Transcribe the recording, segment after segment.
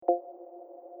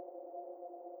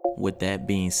With that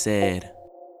being said,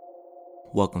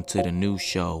 welcome to the new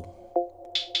show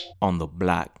on the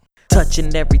block.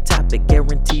 Touching every topic,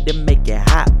 guaranteed to make it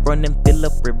hot. Run them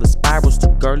Phillip River spirals to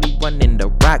Gurley running the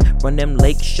rock. Run them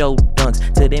Lake Show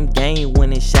dunks to them game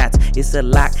winning shots. It's a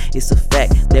lock, it's a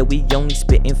fact that we only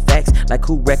spitting facts. Like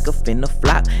who wreck a finna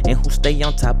flop and who stay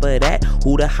on top of that.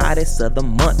 Who the hottest of the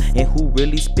month and who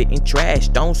really spitting trash.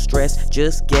 Don't stress,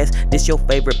 just guess. This your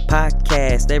favorite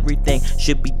podcast. Everything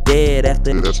should be dead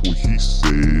after. Yeah, that's what he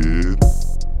said.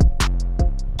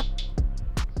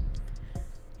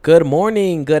 Good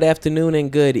morning, good afternoon,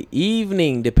 and good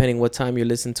evening, depending what time you're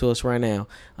listening to us right now.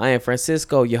 I am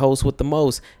Francisco, your host with the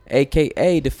most,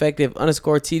 aka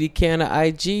defective_TDK on the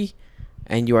IG,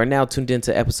 and you are now tuned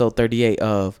into episode 38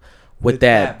 of With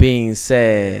That Being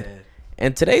Said.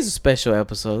 And today's a special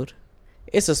episode.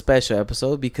 It's a special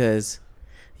episode because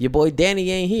your boy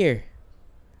Danny ain't here.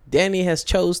 Danny has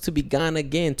chose to be gone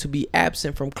again, to be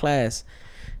absent from class,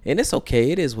 and it's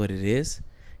okay. It is what it is.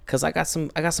 Cause I got some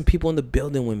people in the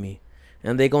building with me,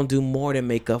 and they gonna do more than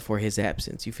make up for his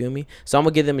absence. You feel me? So I'm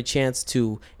gonna give them a chance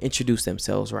to introduce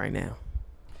themselves right now.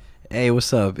 Hey,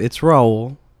 what's up? It's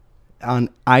Raul. On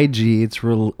IG, it's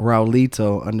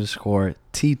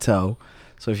Raulito_Tito.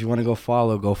 So if you want to go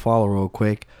follow real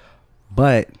quick.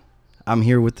 But I'm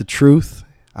here with the truth.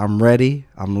 I'm ready.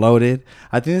 I'm loaded.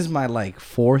 I think this is my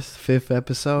fifth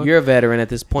episode. You're a veteran at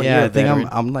this point. Yeah, You're I think veteran.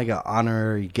 I'm like an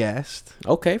honorary guest.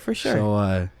 Okay, for sure.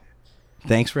 So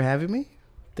thanks for having me.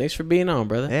 Thanks for being on,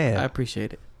 brother. Yeah. I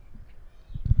appreciate it.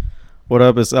 What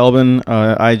up? It's Elvin,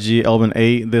 IG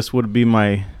Elvin8. This would be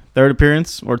my third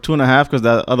appearance, or 2.5, because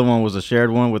that other one was a shared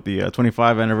one with the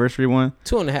 25 anniversary one.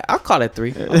 2.5. I'll call it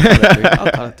 3.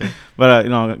 I'll call it 3. But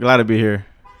glad to be here.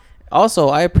 Also,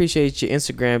 I appreciate your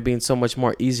Instagram being so much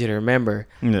more easy to remember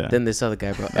Yeah. than this other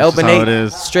guy, bro. That's just how it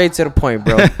is. Straight to the point,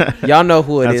 bro. Y'all know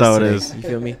who it That's is. how it today. is. You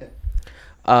feel me?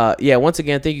 Yeah, once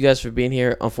again, thank you guys for being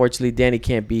here. Unfortunately, Danny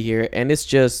can't be here, and it's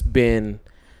just been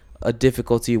a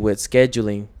difficulty with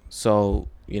scheduling. So,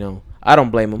 I don't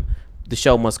blame him. The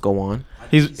show must go on.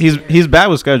 He's bad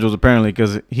with schedules, apparently,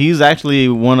 because he's actually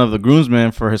one of the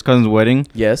groomsmen for his cousin's wedding.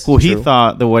 Yes, Who he true.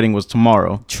 thought the wedding was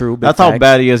tomorrow. True. That's big how facts.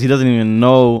 bad he is. He doesn't even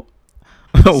know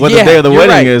what Yeah, the day of the you're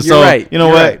wedding right, is. you're So right, you know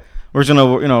you're what? right. We're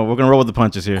gonna roll with the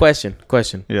punches here. Question.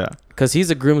 Yeah. Because he's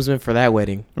a groomsman for that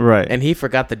wedding, Right. and he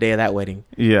forgot the day of that wedding.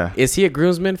 Yeah. Is he a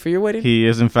groomsman for your wedding? He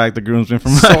is in fact the groomsman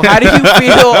from. So how do you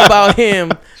feel about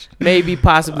him maybe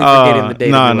possibly forgetting the day?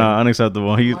 of the wedding? No,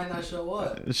 unacceptable. He Might not show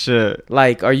up. shit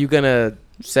Like, are you gonna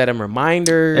set him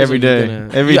reminders every Are you day. gonna-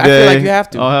 Every I day. feel like you have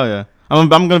to. Oh hell yeah! I'm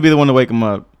gonna be the one to wake him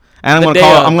up, and The I'm day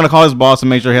of. gonna call his boss and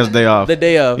make sure he has a day off. The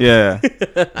day of. Yeah.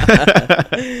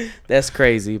 That's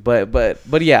crazy. But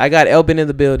yeah, I got Elvin in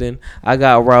the building. I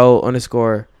got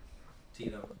Raul_Tito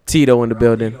in the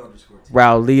building.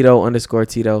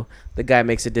 Raulito_Tito. The guy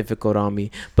makes it difficult on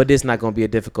me. But this not going to be a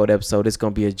difficult episode. It's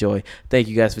going to be a joy. Thank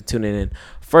you guys for tuning in.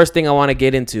 First thing I want to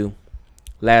get into,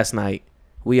 last night,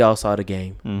 we all saw the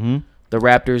game. Mm-hmm. The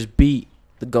Raptors beat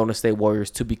the Golden State Warriors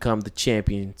to become the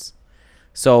champions.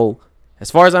 So,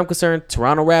 as far as I'm concerned,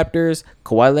 Toronto Raptors,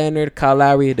 Kawhi Leonard, Kyle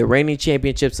Lowry, the reigning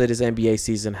championships of this NBA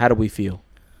season. How do we feel?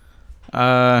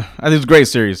 I think it's a great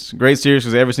series. Great series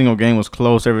because every single game was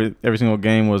close. Every single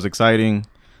game was exciting.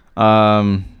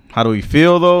 How do we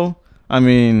feel though? I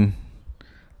mean,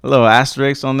 a little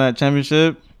asterisk on that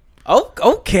championship. Oh,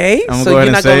 okay. I'm gonna So go ahead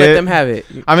you're and not going to say let it. them have it.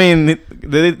 I mean,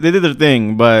 they did their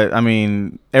thing, but I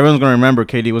mean, everyone's gonna remember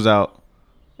KD was out,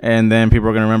 and then people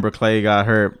are gonna remember Clay got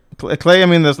hurt. Clay, I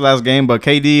mean, this last game, but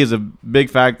KD is a big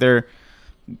factor.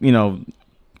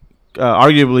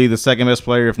 Arguably the second best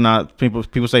player, if not people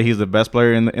say he's the best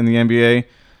player in the NBA.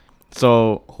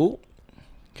 So Who?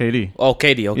 KD. Oh,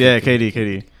 KD. Okay. Yeah,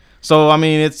 KD. So I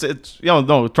mean, it's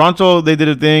no Toronto. They did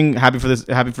a thing. Happy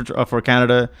for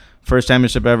Canada, first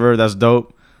championship ever. That's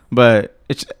dope. But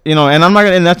it's and I'm not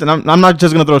gonna I'm not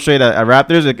just gonna throw shade at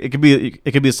Raptors.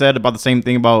 It could be said about the same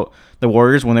thing about the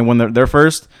Warriors when they won their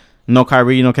first. No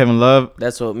Kyrie, no Kevin Love.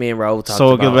 That's what me and Raul talked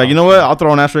So about. like, you know what? I'll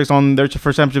throw an asterisk on their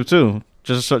first championship too.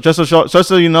 Just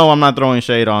so you know, I'm not throwing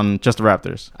shade on just the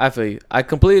Raptors. I feel you. I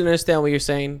completely understand what you're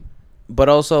saying. But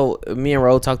also, me and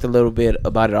Raul talked a little bit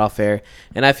about it off air.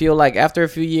 And I feel like after a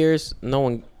few years, no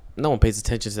one pays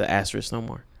attention to the asterisk no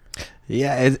more.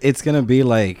 Yeah, it's gonna be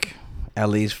like at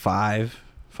least five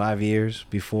years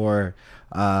before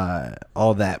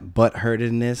all that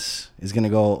butthurtedness is gonna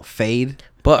go fade.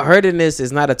 But hurtedness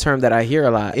is not a term that I hear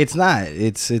a lot. It's not.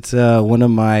 It's one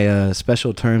of my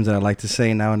special terms that I like to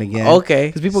say now and again. Okay.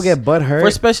 Because people get butthurt.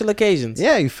 For special occasions.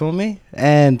 Yeah, you feel me?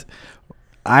 And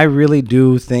I really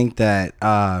do think that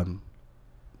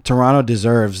Toronto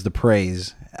deserves the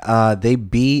praise. They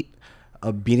beat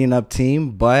a beating up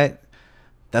team, but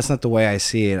that's not the way I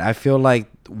see it. I feel like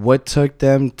what took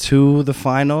them to the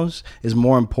finals is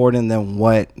more important than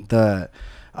what the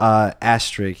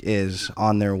asterisk is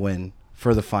on their win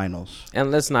for the finals.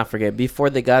 And let's not forget, before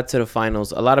they got to the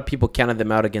finals, a lot of people counted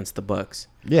them out against the Bucks.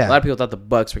 Yeah. A lot of people thought the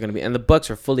Bucks were going to be, and the Bucks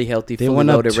were fully healthy, They fully went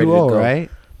up loaded, ready to 2-0, go.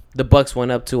 right? The Bucks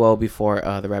went up 2-0 before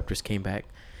the Raptors came back.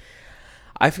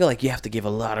 I feel like you have to give a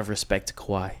lot of respect to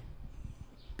Kawhi.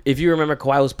 If you remember,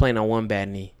 Kawhi was playing on one bad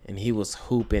knee, and he was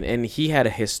hooping, and he had a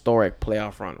historic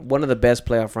playoff run. One of the best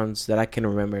playoff runs that I can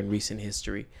remember in recent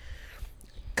history.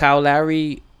 Kyle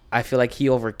Lowry, I feel like he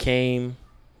overcame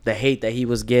the hate that he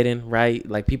was getting, right?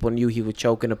 Like, people knew he would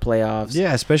choke in the playoffs.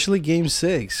 Yeah, especially Game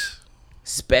 6.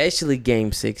 Especially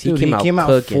Game 6. Dude, he came out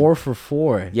cooking. 4 for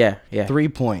 4. Yeah. 3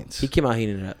 points. He came out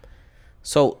heating it up.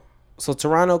 So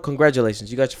Toronto, congratulations.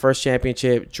 You got your first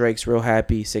championship. Drake's real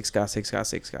happy. 6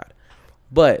 got.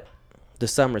 But the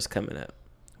summer's coming up.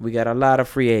 We got a lot of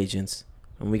free agents,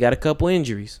 and we got a couple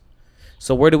injuries.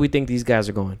 So where do we think these guys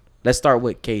are going? Let's start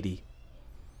with KD.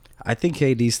 I think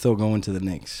KD's still going to the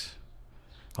Knicks.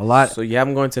 A lot. So you have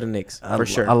him going to the Knicks, for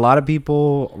sure. A lot of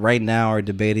people right now are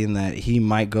debating that he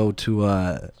might go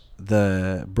to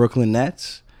the Brooklyn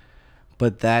Nets,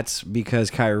 but that's because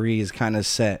Kyrie is kind of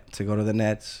set to go to the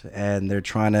Nets, and they're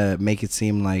trying to make it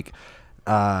seem like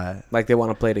Like they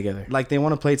want to play together. like they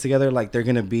want to play together, like they're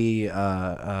gonna be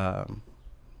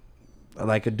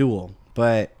like a duel.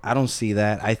 But I don't see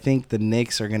that. I think the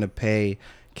Knicks are gonna pay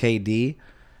KD,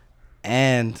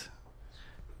 and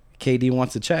KD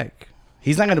wants a check.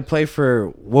 He's not gonna play for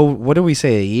what do we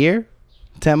say, a year,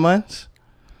 10 months?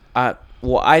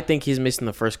 Well, I think he's missing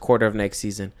the first quarter of next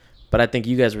season, but I think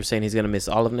you guys were saying he's going to miss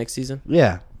all of next season.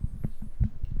 Yeah.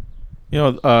 You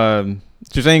know,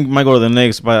 you're saying might go to the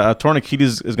Knicks, but a torn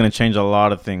Achilles is going to change a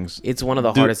lot of things. It's one of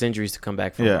the hardest injuries to come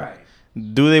back from. Yeah.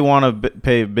 Do they want to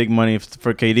pay big money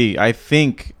for KD? I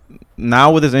think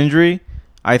now with his injury,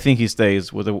 I think he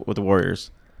stays with the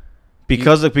Warriors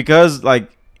because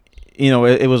like, you know,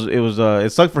 it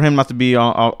sucked for him not to be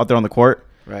out there on the court.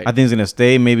 Right. I think he's gonna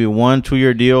stay, maybe 1-2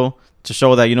 year deal to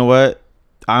show that, you know what,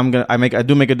 I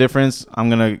do make a difference. And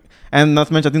not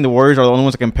to mention, I think the Warriors are the only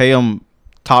ones that can pay him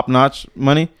top notch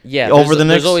money. Yeah, over the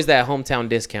Knicks. There's always that hometown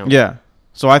discount. Yeah.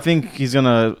 So I think he's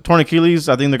gonna torn Achilles.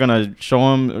 I think they're gonna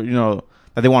show him, you know,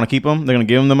 that they want to keep him. They're gonna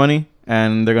give him the money,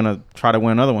 and they're gonna try to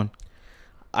win another one.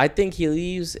 I think he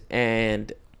leaves,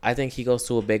 and I think he goes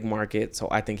to a big market. So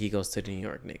I think he goes to the New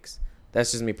York Knicks.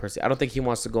 That's just me personally. I don't think he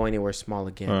wants to go anywhere small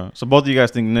again. So both of you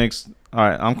guys think Knicks. All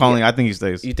right, I'm calling. Yeah. I think he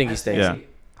stays. You think he stays? Yeah.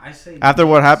 I say after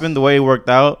what happened, the way it worked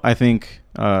out, I think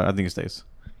he stays.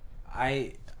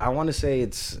 I want to say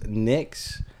it's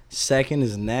Knicks. Second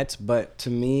is Nets, but to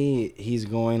me, he's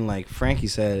going, like Frankie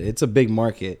said, it's a big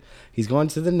market. He's going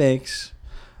to the Knicks.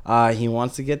 He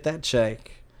wants to get that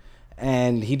check,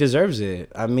 and he deserves it.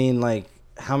 I mean, like,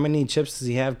 how many chips does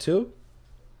he have? 2?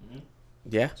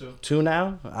 Yeah. 2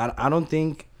 now. I don't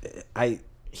think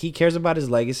he cares about his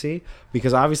legacy,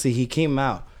 because obviously he came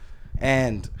out,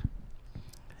 and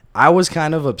I was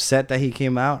kind of upset that he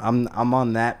came out. I'm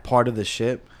on that part of the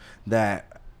ship that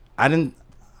I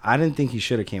didn't think he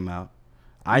should have came out.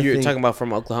 You're talking about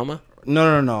from Oklahoma?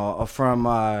 No. From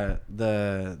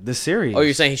the series. Oh,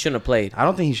 you're saying he shouldn't have played? I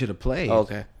don't think he should have played. Oh,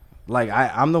 okay. Like,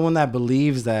 I'm the one that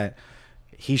believes that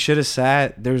he should have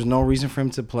sat. There's no reason for him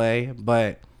to play,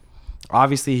 but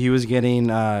obviously he was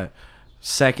getting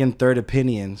second, third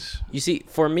opinions. You see,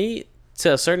 for me,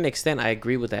 to a certain extent, I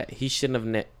agree with that. He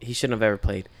shouldn't have ever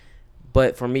played.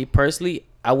 But for me personally,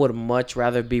 I would much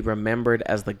rather be remembered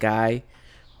as the guy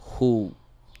who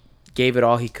gave it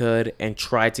all he could and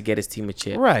tried to get his team a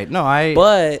chip. Right. No,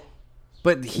 But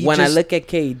when I look at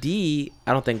KD,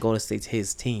 I don't think Golden State's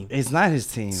his team. It's not his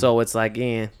team. So it's like,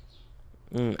 I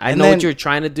know what you're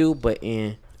trying to do, but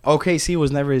OKC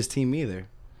was never his team either.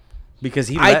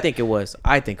 Because I think it was.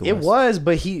 It was,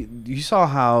 but you saw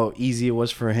how easy it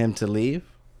was for him to leave.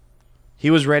 He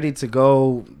was ready to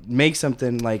go make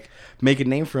something, like make a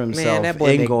name for himself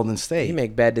in Golden State. He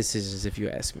make bad decisions, if you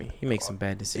ask me. He makes some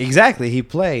bad decisions. Exactly, he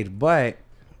played, but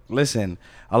listen,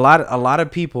 a lot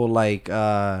of people like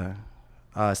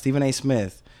Stephen A.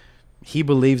 Smith, he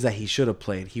believes that he should have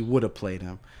played. He would have played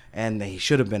him, and that he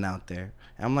should have been out there.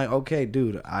 And I'm like, okay,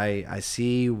 dude, I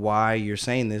see why you're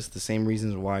saying this, the same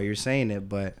reasons why you're saying it,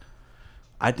 but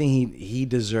I think he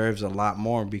deserves a lot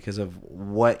more because of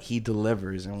what he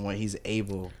delivers and what he's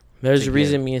able. There's a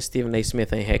reason me and Stephen A.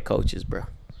 Smith ain't head coaches, bro.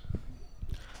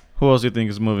 Who else do you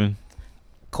think is moving?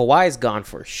 Kawhi's gone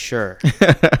for sure.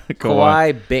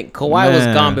 Kawhi was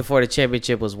gone before the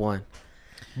championship was won.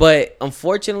 But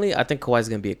unfortunately, I think Kawhi's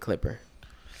gonna be a Clipper.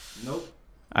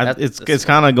 It's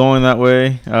kind of going that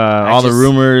way. All the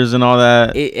rumors and all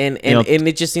that. And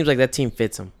it just seems like that team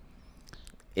fits him.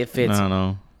 It fits. I don't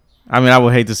know. I mean, I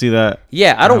would hate to see that.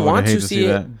 Yeah, I don't want to see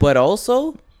it, but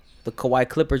also the Kawhi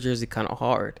Clipper jersey kind of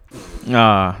hard.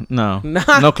 No,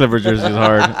 no Clipper jersey is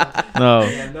hard.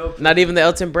 No, not even the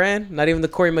Elton Brand, not even the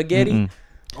Corey Maggette.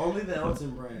 Only the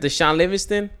Elton Brand. The Sean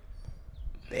Livingston.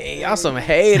 Dang, y'all some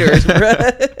haters, bro.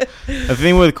 The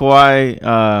thing with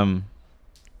Kawhi,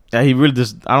 yeah, he really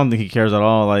just. I don't think he cares at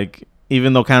all. Like,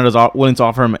 even though Canada's willing to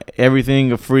offer him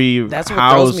everything, a free That's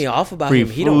house, what throws me off about free him.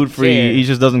 He food, don't free. care. He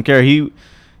just doesn't care.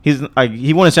 He's like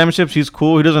he won his championships. He's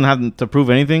cool. He doesn't have to prove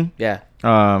anything. Yeah.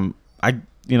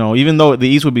 Even though the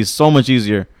East would be so much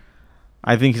easier,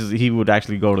 I think he would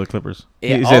actually go to the Clippers.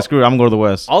 Yeah, he said, "Screw it, I'm going to the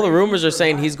West." All the rumors are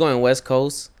saying he's going West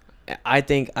Coast. I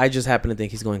just happen to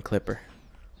think he's going Clipper.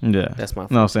 Yeah, That's my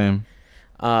fault. no same.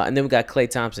 And then we got Klay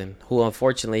Thompson, who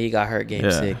unfortunately he got hurt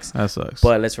game 6. That sucks.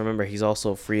 But let's remember, he's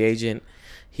also a free agent.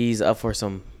 He's up for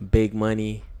some big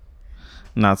money.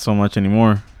 Not so much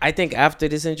anymore. I think after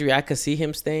this injury, I could see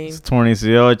him staying. It's torn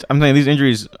ACL. I'm saying these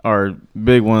injuries are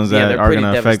big ones that are going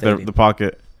to affect the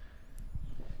pocket.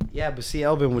 Yeah, but see,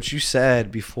 Elvin, what you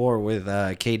said before with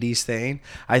KD staying,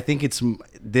 I think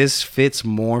this fits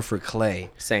more for Klay.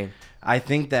 Same. I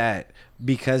think that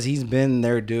because he's been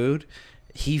their dude,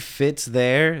 he fits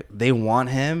there. They want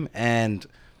him, and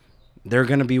they're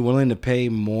going to be willing to pay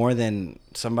more than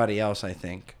somebody else, I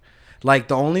think. Like,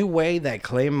 the only way that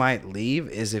Klay might leave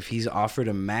is if he's offered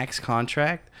a max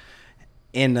contract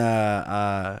in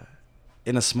a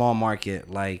small market.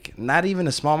 Like, not even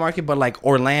a small market, but like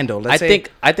Orlando. I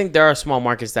think there are small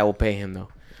markets that will pay him, though.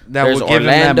 That there's will give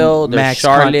Orlando, him that there's max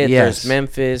Charlotte, yes. there's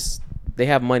Memphis. They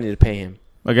have money to pay him.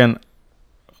 Again,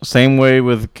 same way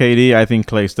with KD. I think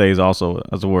Klay stays also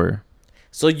as a Warrior.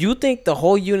 So you think the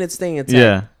whole unit's staying intact?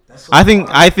 Yeah, I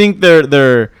think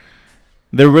they're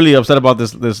really upset about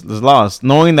this loss,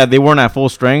 knowing that they weren't at full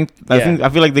strength. I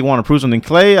feel like they want to prove something.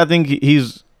 Klay, I think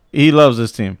he loves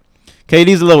this team.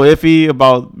 KD's a little iffy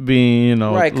about being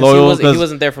right, loyal. He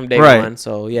wasn't there from day one,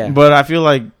 so yeah. But I feel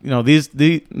like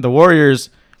the Warriors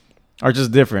are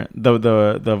just different.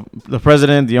 The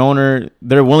president, the owner,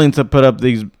 they're willing to put up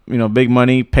these big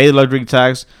money, pay the luxury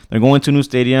tax. They're going to a new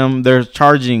stadium. They're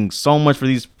charging so much for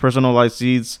these personalized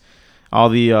seats. All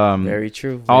the very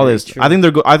true. All very this. true. I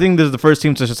think this is the first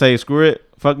team to say screw it,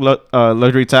 fuck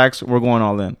luxury tax. We're going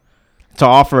all in to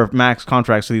offer max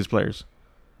contracts to these players.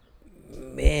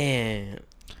 Man,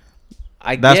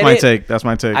 That's my take.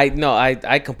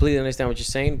 I completely understand what you're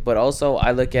saying, but also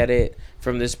I look at it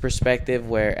from this perspective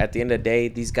where at the end of the day,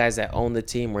 these guys that own the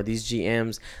team or these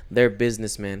GMs, they're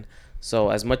businessmen. So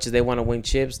as much as they want to win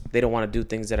chips, they don't want to do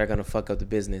things that are going to fuck up the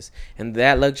business. And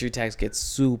that luxury tax gets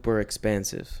super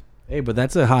expensive. Hey, but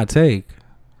that's a hot take.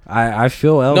 I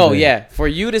feel Elvin. No, yeah. For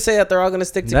you to say that they're all going to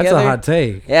stick together. That's a hot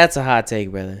take. That's a hot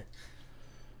take, brother.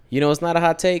 You know it's not a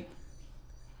hot take?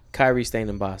 Kyrie staying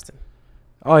in Boston.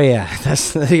 Oh yeah,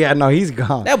 no, he's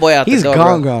gone. That boy out he's the door,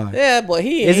 gone, bro. gone. Yeah, but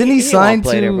he signed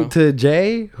there, to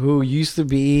Jay, who used to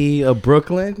be a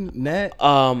Brooklyn net.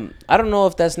 I don't know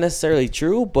if that's necessarily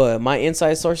true, but my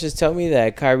inside sources tell me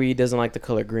that Kyrie doesn't like the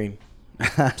color green,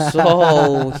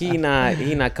 so he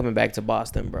not coming back to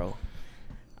Boston, bro.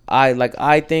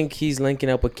 I think he's linking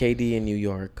up with KD in New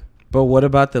York. But what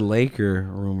about the Laker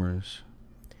rumors?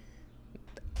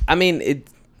 I mean,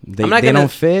 They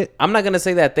don't fit. I'm not gonna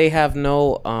say that they have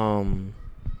no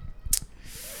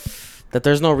that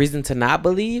there's no reason to not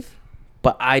believe,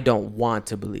 but I don't want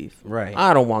to believe. Right.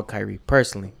 I don't want Kyrie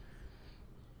personally.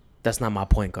 That's not my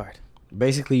point guard.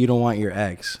 Basically, you don't want your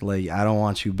ex. Like, I don't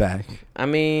want you back. I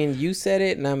mean, you said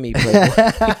it, not me,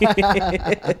 Playboy.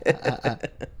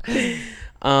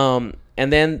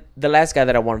 And then the last guy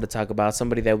that I wanted to talk about,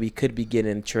 somebody that we could be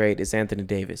getting in trade, is Anthony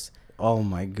Davis. Oh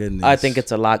my goodness. I think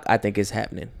it's a lock. I think it's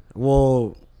happening.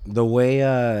 Well, the way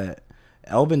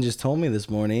Elvin just told me this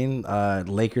morning,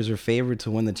 Lakers are favored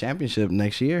to win the championship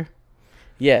next year.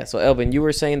 Yeah, so Elvin, you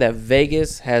were saying that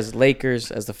Vegas has Lakers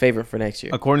as the favorite for next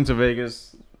year. According to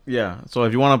Vegas, yeah. So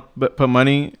if you want to put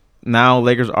money, now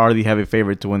Lakers are the heavy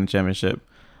favorite to win the championship,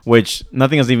 which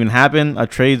nothing has even happened.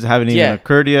 Trades haven't even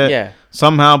occurred yet. Yeah.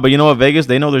 Somehow, but you know what? Vegas,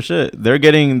 they know their shit. They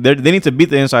need to beat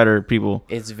the insider people.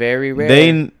 It's very rare.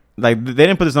 They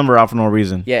didn't put this number out for no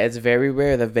reason. Yeah, it's very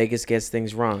rare that Vegas gets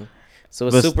things wrong. So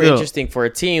it's super interesting for a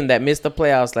team that missed the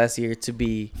playoffs last year to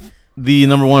be the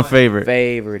number one favorite.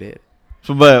 Favorited.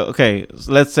 So, but okay,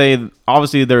 so let's say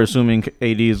obviously they're assuming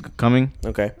AD is coming.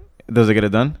 Okay. Does it get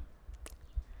it done?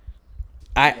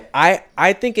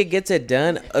 I think it gets it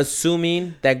done,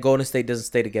 assuming that Golden State doesn't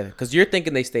stay together. Because you're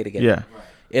thinking they stay together. Yeah.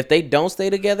 If they don't stay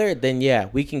together, then yeah,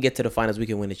 we can get to the finals. We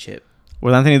can win a chip.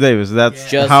 With Anthony Davis, that's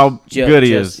Just how good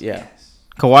he is. Yeah.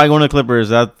 Kawhi going to Clippers,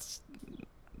 that's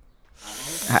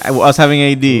us having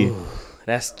AD.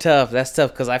 That's tough. That's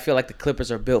tough because I feel like the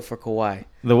Clippers are built for Kawhi.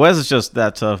 The West is just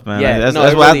that tough, man. Yeah, that's no,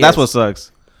 that's, it what, really that's is. what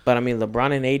sucks. But I mean,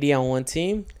 LeBron and AD on one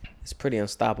team is pretty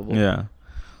unstoppable. Yeah.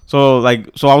 So I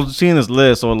was seeing this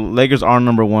list. So Lakers are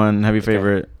number one, heavy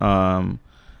favorite. And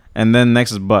then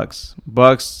next is Bucks.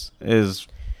 Bucks is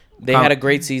They had a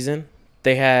great season.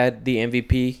 They had the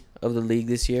MVP of the league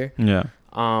this year. yeah.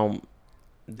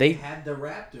 They had the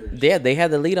Raptors. Yeah, they had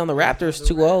the lead on the Raptors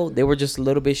 2-0. They were just a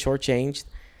little bit shortchanged.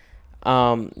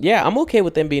 Yeah, I'm okay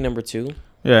with them being number 2.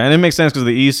 Yeah, and it makes sense because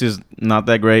the East is not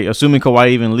that great. Assuming Kawhi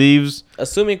even leaves,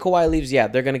 Assuming Kawhi leaves, yeah,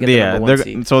 they're gonna get the number 1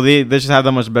 seed. so they just have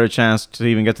that much better chance to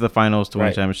even get to the finals to win a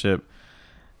Right. championship.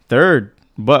 Third,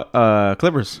 but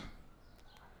Clippers.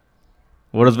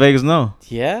 What does Vegas know?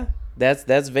 Yeah,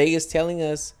 that's Vegas telling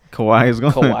us Kawhi is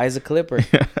going. Kawhi's a Clipper,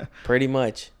 pretty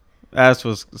much. That's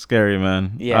what's scary,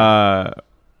 man. Yeah.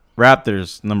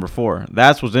 Raptors number 4.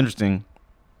 That's what's interesting.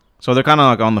 So they're kind of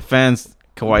like on the fence.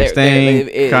 Kawhi staying.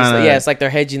 It's like they're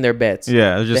hedging their bets.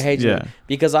 Yeah, they're just They're hedging yeah.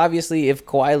 because obviously if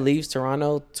Kawhi leaves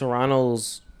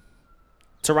Toronto's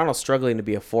struggling to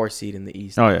be a 4 seed in the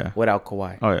East. Oh yeah. Without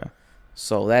Kawhi. Oh yeah.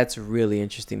 So that's really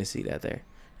interesting to see that there.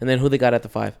 And then who they got at the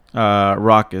 5?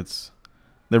 Rockets.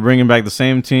 They're bringing back the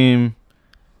same team.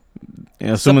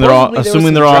 Yeah, assuming they're all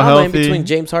Supposedly there was some drama healthy. in between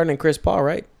James Harden and Chris Paul,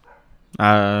 right?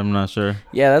 I'm not sure.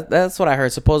 Yeah, that's what I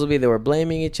heard. Supposedly they were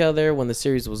blaming each other when the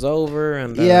series was over.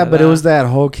 And Yeah, but it was that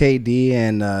whole KD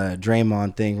and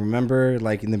Draymond thing. Remember,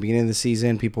 like in the beginning of the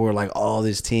season, people were like, "Oh,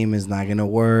 this team is not gonna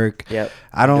work." Yep.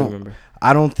 I do don't remember.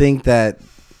 I don't think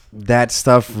that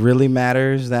stuff really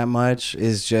matters that much.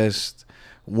 It's just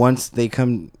once they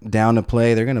come down to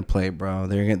play, they're gonna play, bro.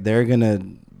 They're gonna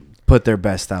put their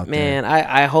best out Man, there.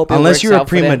 I hope it Unless works you're a out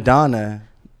for them. prima donna,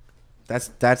 that's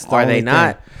the Are only they thing.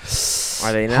 not?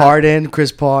 Are they not? Harden,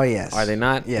 Chris Paul, yes. Are they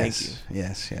not? Yes, Thank you.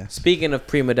 yes. Speaking of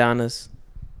prima donnas,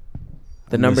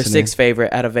 the I'm number listening. 6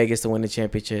 favorite out of Vegas to win the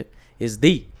championship is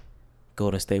the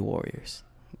Golden State Warriors.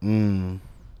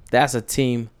 That's a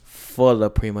team full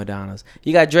of prima donnas.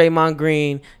 You got Draymond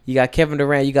Green, you got Kevin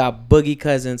Durant, you got Boogie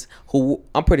Cousins, who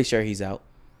I'm pretty sure he's out.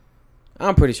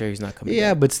 I'm pretty sure he's not coming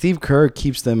Yeah, back. but Steve Kerr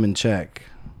keeps them in check.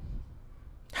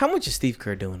 How much is Steve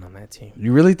Kerr doing on that team?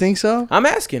 You really think so? I'm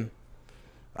asking.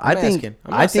 I think asking.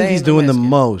 I'm not I think he's saying, doing I'm the asking.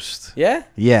 most. Yeah?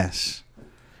 Yes.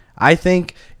 I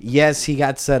think yes, he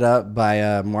got set up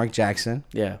by Mark Jackson,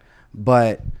 Yeah.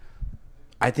 but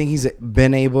I think he's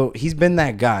been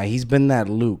that guy. He's been that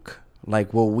Luke,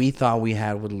 like what we thought we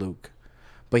had with Luke.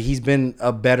 But he's been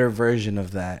a better version of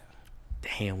that.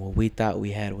 Damn, what we thought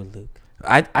we had with Luke.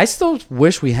 I still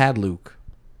wish we had Luke.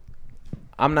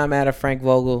 I'm not mad at Frank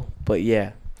Vogel, but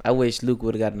yeah, I wish Luke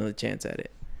would have got another chance at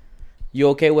it. You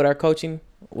okay with our coaching?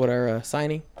 With our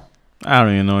signing? I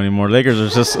don't even know anymore. Lakers are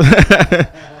just.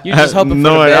 You're just hoping for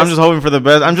no, the best? I'm just hoping for the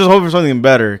best. I'm just hoping for something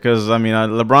better because I mean,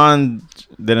 LeBron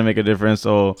didn't make a difference,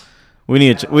 so we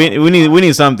need we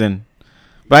need something.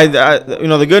 But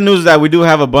the good news is that we do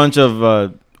have a bunch of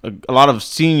a lot of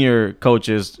senior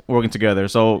coaches working together,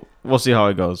 so we'll see how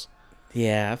it goes.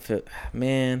 Yeah, I feel,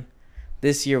 man,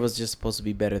 this year was just supposed to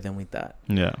be better than we thought.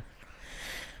 Yeah.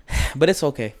 But it's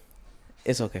okay.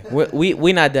 It's okay.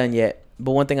 We're not done yet.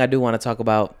 But one thing I do want to talk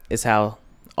about is how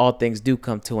all things do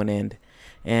come to an end.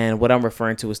 And what I'm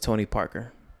referring to is Tony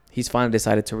Parker. He's finally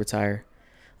decided to retire.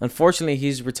 Unfortunately,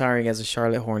 he's retiring as a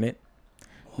Charlotte Hornet.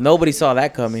 Nobody saw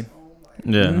that coming.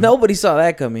 Yeah. Nobody saw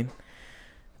that coming.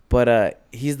 But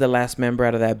he's the last member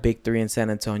out of that big 3 in San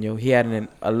Antonio. He had an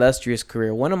illustrious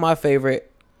career. One of my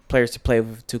favorite players to play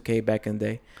with 2K back in the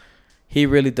day. He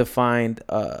really defined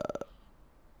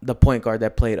the point guard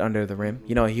that played under the rim.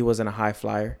 You know, he wasn't a high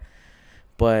flyer.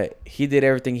 But he did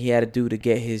everything he had to do to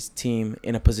get his team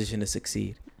in a position to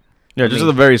succeed. Yeah, just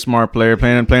a very smart player,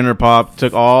 playing her pop,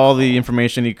 took all the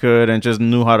information he could, and just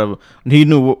knew he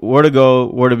knew where to go,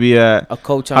 where to be at, A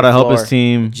coach on how to the help floor, his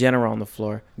team. general on the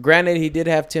floor. Granted, he did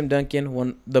have Tim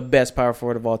Duncan, the best power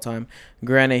forward of all time.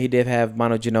 Granted, he did have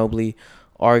Manu Ginobili,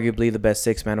 arguably the best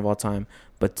 6-man of all time.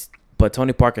 But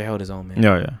Tony Parker held his own, man.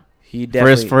 Yeah, yeah. He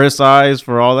definitely, For his size,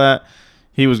 for all that,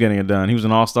 he was getting it done. He was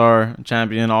an all-star,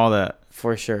 champion, all that.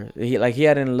 for sure. He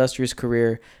had an illustrious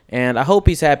career, and I hope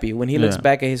he's happy when he looks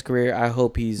back at his career. I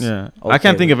hope he's Yeah, okay I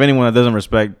can't think with of anyone that doesn't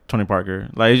respect Tony Parker.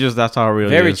 Like, it's just that's how real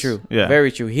he Very is. true. Yeah,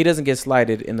 Very true. He doesn't get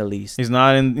slighted in the least. He's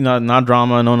not in, not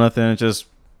drama, no nothing. It's just,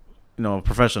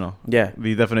 professional. Yeah.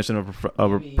 The definition of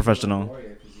a professional.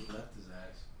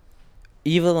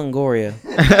 Eva Longoria,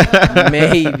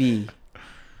 maybe.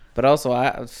 But also,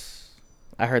 I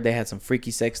heard they had some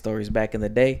freaky sex stories back in the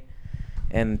day.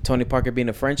 And Tony Parker being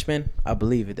a Frenchman, I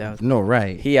believe it. That was, No,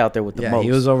 right. he out there with the Yeah, most.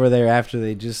 he was over there after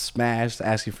they just smashed,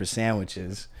 asking for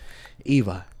sandwiches.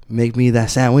 Eva, make me that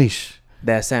sandwich.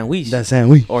 that sandwich. That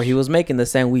sandwich. Or he was making the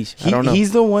sandwich. I don't know.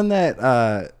 He's the one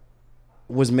that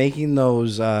was making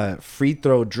those free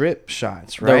throw drip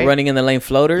shots, right? They're running in the lane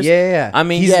floaters. Yeah. I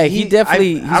mean, He's- he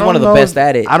definitely I he's don't one of the know best if-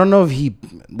 at it. I don't know if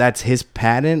that's his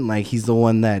patent, like he's the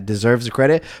one that deserves the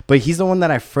credit, but he's the one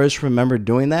that I first remember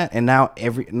doing that. And now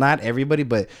not everybody,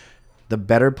 but the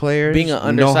better players Being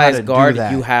an know how to undersized do guard,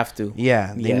 that. you have to.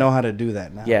 Yeah, they Yeah. know how to do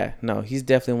that now. Yeah, no, he's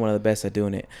definitely one of the best at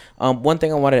doing it. One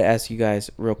thing I wanted to ask you guys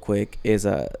real quick is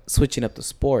switching up the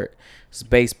sport. It's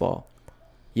baseball.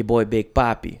 Your boy Big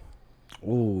Papi.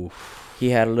 Ooh. He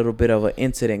had a little bit of an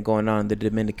incident going on in the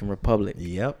Dominican Republic.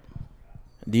 Yep.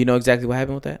 Do you know exactly what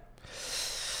happened with that?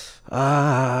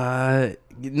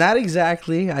 Not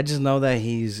exactly. I just know that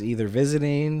he's either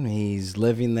visiting, he's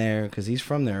living there because he's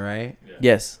from there, right?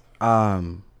 Yes.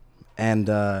 And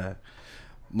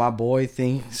my boy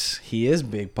thinks he is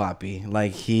Big Papi.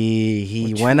 Like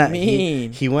he What went you out.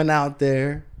 mean? He went out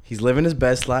there. He's living his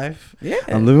best life. Yeah.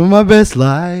 I'm living my best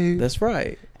life. That's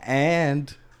right.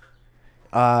 And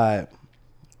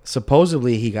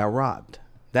supposedly he got robbed.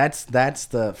 That's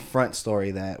the front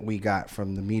story that we got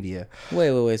from the media.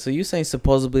 Wait. So you saying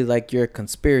supposedly like you're a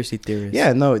conspiracy theorist?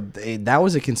 Yeah, no, that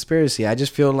was a conspiracy. I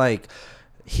just feel like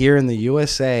here in the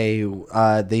USA,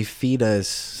 they feed us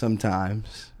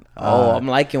sometimes. I'm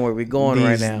liking where we're going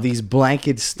right now. These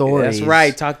blanket stories. That's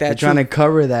right. Talk that They're trying to truth.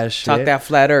 cover that shit. Talk that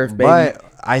flat earth, baby. But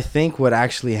I think what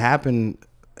actually happened,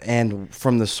 and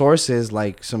from the sources,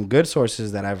 like some good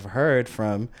sources that I've heard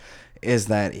from, is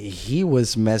that he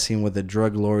was messing with the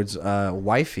drug lord's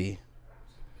wifey.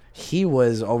 He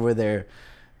was over there.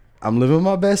 I'm living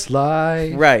my best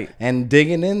life. Right. And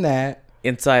digging in that.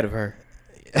 Inside of her.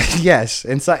 Yes,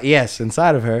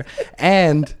 inside of her.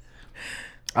 And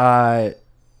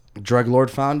drug lord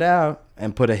found out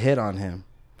and put a hit on him.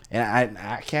 And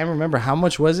I can't remember how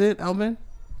much was it, Alvin?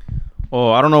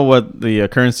 Oh, I don't know what the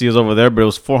currency is over there, but it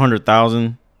was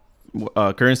 400,000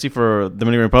 currency for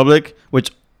Dominican Republic,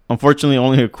 which unfortunately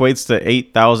only equates to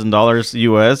 $8,000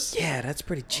 US. Yeah, that's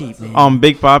pretty cheap, man.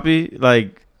 Big Papi,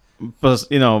 like, but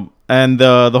and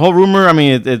the whole rumor. I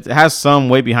mean, it has some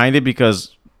weight behind it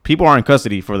because people are in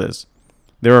custody for this.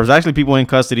 There was actually people in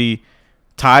custody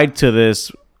tied to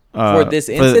this For this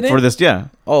incident? For this, yeah.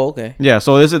 Oh, okay. Yeah,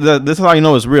 so this is how you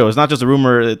know it's real. It's not just a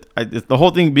rumor. It's the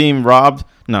whole thing being robbed.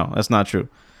 No, that's not true.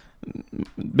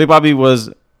 Big Papi was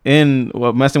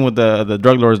messing with the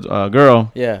drug lord's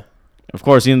girl. Yeah. Of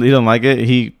course, he didn't like it.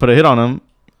 He put a hit on him,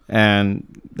 and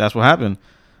that's what happened.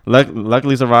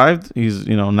 Luckily survived. He's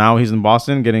now he's in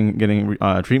Boston getting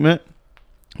treatment.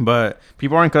 But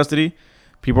people are in custody.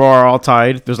 People are all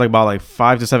tied. There's about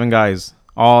 5 to 7 guys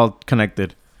all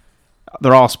connected.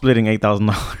 They're all splitting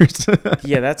 $8,000.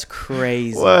 Yeah, that's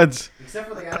crazy. What? Except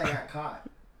for the guy that got caught.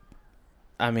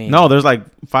 I mean, No, there's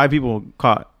 5 people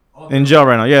caught in jail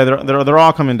right now. Yeah, they're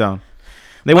all coming down.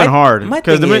 They went hard my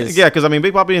thing is- because I mean,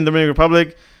 Big Papi in the Dominican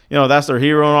Republic, that's their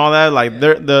hero and all that. Like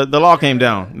the law came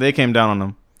down. They came down on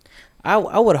them. I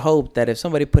would hope that if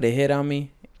somebody put a hit on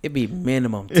me, it'd be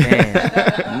minimum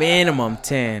 10. Minimum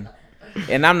 10.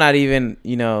 And I'm not even,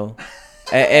 an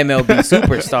MLB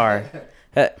superstar.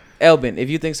 Elvin, if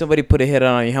you think somebody put a hit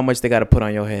on you, how much they got to put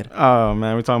on your head? Oh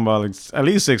man, we're talking about at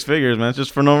least 6 figures, man,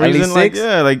 just for no At reason. least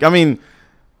 6? I mean,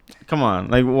 come on,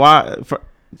 why?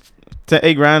 To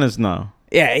 $8,000 is no.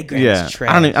 Yeah, 8 grand Yeah, is trash.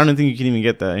 I don't think you can even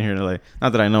get that in here in LA.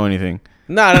 Not that I know anything.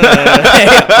 No.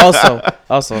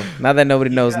 Also, not that nobody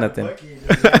knows nothing.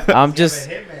 I'm just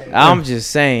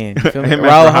saying. You feel me? Hitman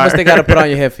Raul, for how much hire. they got to put on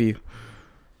your head for you?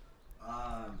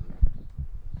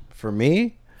 For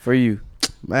me, For you.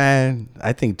 man,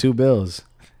 I think 2 bills.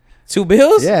 2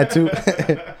 bills? Yeah, 2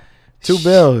 2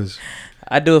 bills.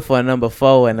 I do it for a number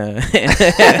 4 and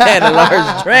and a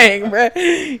large drink, bro.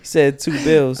 He said 2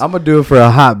 bills. I'm gonna do it for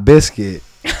a hot biscuit.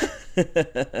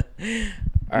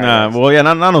 All Nah, right. well, yeah,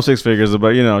 not no 6 figures,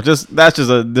 but that's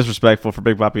just a disrespectful for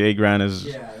Big Papi. $8,000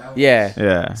 is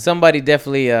Yeah. Somebody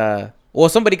definitely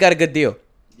somebody got a good deal.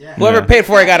 Yeah. Whoever Yeah. paid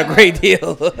for it got a great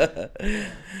deal.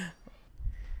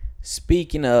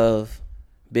 Speaking of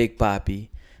Big Papi,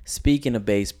 speaking of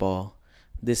baseball,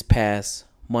 this past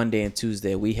Monday and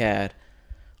Tuesday we had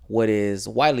what is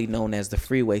widely known as the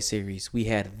Freeway Series. We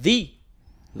had the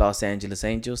Los Angeles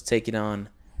Angels taking on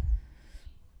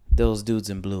those dudes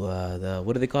in blue.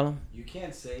 What do they call them? You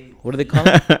can't say What do they call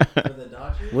them? for the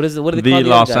Dodgers. What do they The call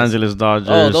Los young guys? Angeles Dodgers.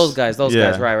 Oh, those guys.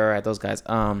 Yeah. Right. Those guys.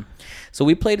 So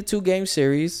we played a 2-game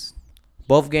series.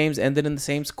 Both games ended in the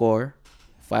same score,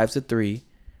 5-3,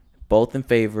 both in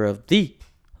favor of the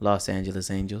Los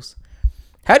Angeles Angels.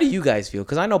 How do you guys feel?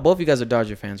 Because I know both of you guys are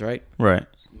Dodger fans, right? Right.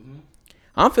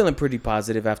 I'm feeling pretty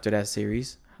positive after that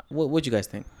series. What'd you guys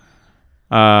think?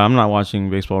 I'm not watching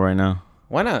baseball right now.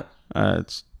 Why not?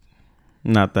 It's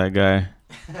not that guy.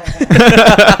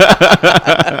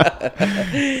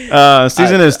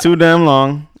 Season is too damn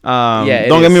long. Yeah, it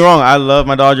don't get is. me wrong. I love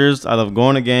my Dodgers. I love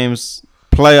going to games,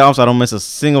 playoffs. I don't miss a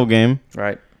single game.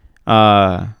 Right.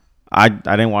 I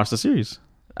didn't watch the series.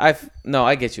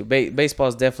 I get you. Baseball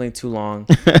is definitely too long.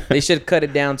 They should cut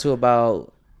it down to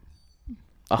about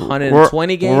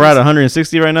 120 games. We're at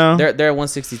 160 right now. They're at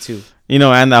 162. You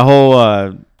know, and that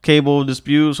whole cable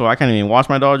dispute, so I can't even watch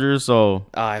my Dodgers. So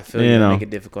I feel You you know, make it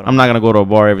difficult. I'm not gonna go to a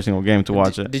bar every single game to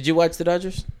watch it. Did you watch the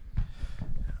Dodgers?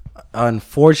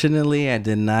 Unfortunately, I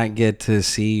did not get to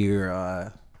see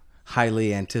your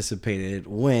highly anticipated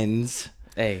wins.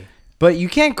 Hey, But you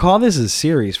can't call this a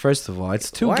series. First of all,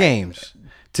 it's two Why? games.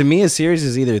 To me, a series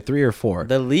is either 3 or 4.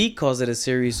 the league calls it a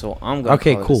series, so I'm gonna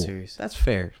Okay, call cool. it a series. That's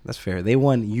fair. That's fair. They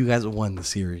won. You guys won the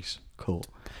series. Cool.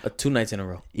 2 nights in a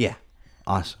row. Yeah.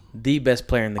 Awesome. The best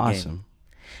player in the game. Awesome.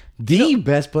 The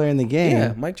best player in the game.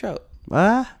 Yeah, Mike Trout.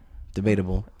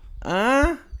 Debatable.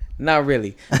 Not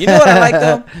really. You know what I like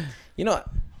though? You know,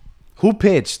 Who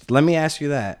pitched? Let me ask you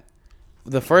that.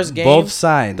 the first game. Both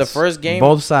sides. The first game.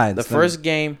 Both sides. The first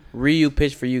game, Ryu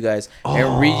pitched for you guys,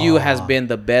 and Ryu has been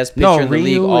the best pitcher No, in the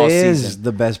league Ryu all is season,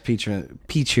 the best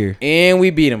pitcher. and we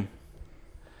beat him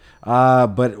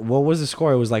But what was the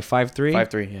score? It was like 5-3?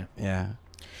 5-3. Yeah.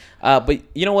 Yeah. But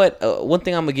you know what? One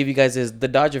thing I'm gonna give you guys is the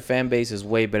Dodger fan base is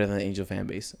way better than the Angel fan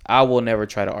base. I will never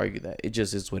try to argue that. It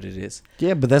just is what it is.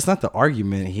 Yeah, but that's not the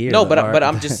argument here. No, The but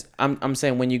I'm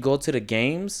saying when you go to the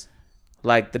games,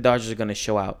 like the Dodgers are gonna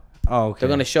show out. Oh, okay. They're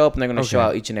gonna show up and they're gonna show Okay.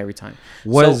 out each and every time.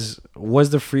 Was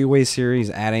the Freeway Series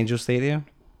at Angel Stadium?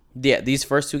 Yeah, these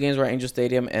first 2 games were at Angel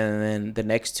Stadium, and then the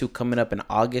next 2 coming up in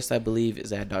August, I believe,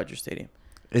 is at Dodger Stadium.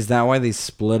 Is that why they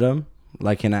split them?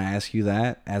 Like, can I ask you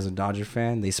that as a Dodger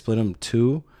fan? They split them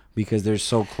 2 because they're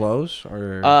so close,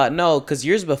 or No, because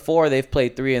years before they've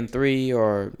played 3-3,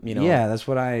 or yeah, that's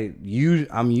what I'm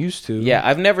used to. Yeah,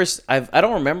 I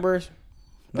don't remember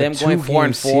them going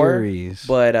 4-4, series.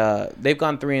 but they've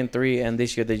gone 3-3, and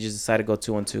this year they just decided to go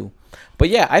 2-2. But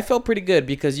yeah, I felt pretty good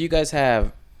because you guys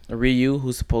have Ryu,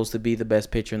 who's supposed to be the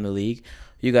best pitcher in the league.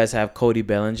 You guys have Cody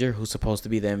Bellinger, who's supposed to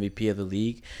be the MVP of the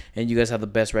league, and you guys have the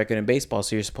best record in baseball,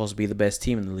 so you're supposed to be the best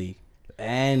team in the league.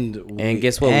 And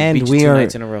Guess what? We beat you 2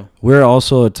 nights in a row. We're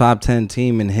also a top 10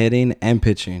 team in hitting and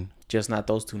pitching. Just not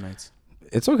those 2 nights.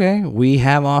 It's okay. We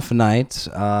have off nights.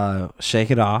 Shake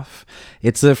it off.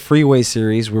 It's a Freeway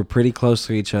Series. We're pretty close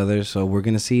to each other, so we're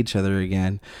gonna see each other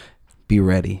again. Be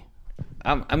ready.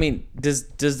 I mean, does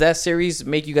that series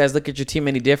make you guys look at your team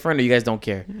any different, or you guys don't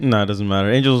care? No, it doesn't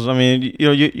matter. Angels. I mean,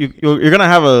 you're gonna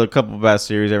have a couple bad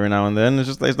series every now and then.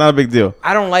 It's not a big deal.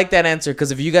 I don't like that answer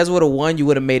because if you guys would have won, you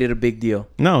would have made it a big deal.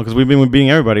 No, because we've been beating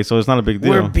everybody, so it's not a big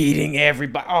deal. We're beating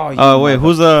everybody. Oh, Wait,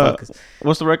 motherfuckers.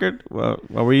 what's the record?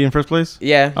 Are we in first place?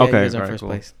 Yeah, Okay, you guys are in alright, first cool.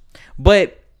 place.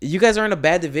 But you guys are in a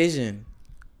bad division.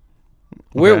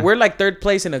 We're like 3rd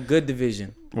place in a good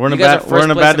division. We're in You a guys are bad first place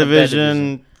in a bad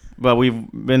division, but we've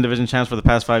been division champs for the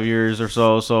past 5 years or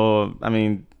so. So I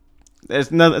mean,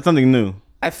 it's nothing new.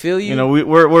 I feel you. You know,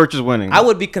 we're just winning. I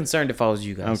would be concerned if I was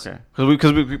you guys. Okay,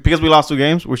 because we lost 2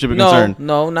 games, we should be concerned.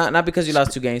 No, not because you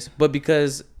lost 2 games, but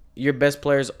because your best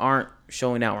players aren't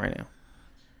showing out right now.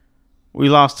 We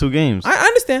lost 2 games. I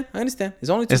understand. It's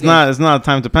only 2 It's games. it's not a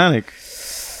time to panic.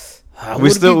 I we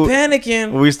would still- be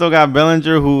panicking. We still got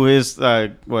Bellinger, who is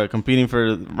competing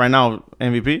for right now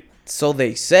MVP. So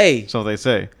they say, So they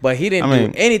say. but he didn't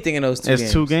do anything in those 2 games.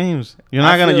 It's 2 games. You're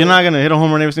I not feel- gonna hit a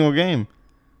home run every single game.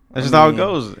 That's just how it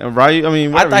goes. And Ryu, I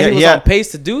whatever. thought he was on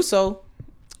pace to do so.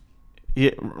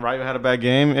 Ryu had a bad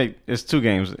game. It's 2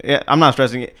 games. I'm not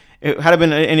stressing it. Had it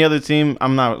been any other team,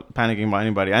 I'm not panicking about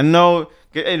anybody. I know.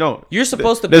 You're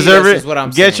supposed to be deserve this it. is what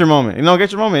I'm saying. Get your moment.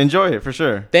 Get your moment. Enjoy it for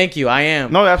sure. Thank you. I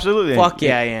am. No, absolutely. Fuck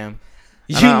yeah, I am.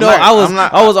 You I'm know, not- I was I'm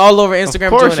not- I was all over Instagram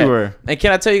Of course doing you that. were. And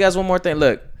can I tell you guys one more thing?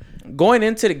 Look, going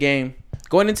into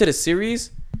the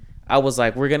series, I was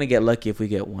like, we're gonna get lucky if we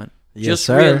get one. Yes, Just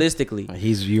sir. realistically,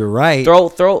 You're right.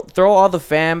 throw all the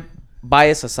fan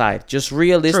bias aside. Just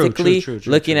realistically, true,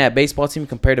 looking at baseball team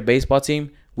compared to baseball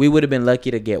team, we would have been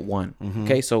lucky to get one. Mm-hmm.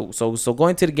 Okay, so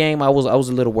going to the game, I was a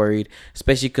little worried,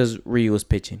 especially because Ryu was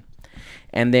pitching.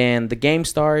 And then the game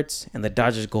starts, and the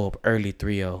Dodgers go up early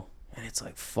 3-0. And it's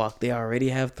like, fuck, they already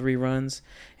have 3 runs.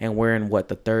 And we're in,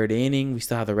 the third inning. We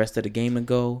still have the rest of the game to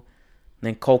go. And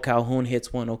then Cole Calhoun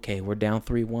hits one. Okay, we're down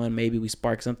 3-1. Maybe we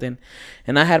spark something.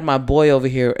 And I had my boy over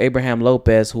here, Abraham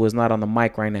Lopez, who is not on the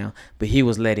mic right now, but he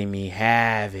was letting me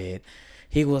have it.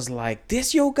 He was like,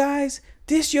 this yo guys?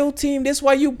 This your team? This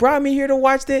why you brought me here to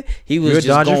watch that? He was just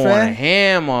Dodger going fan?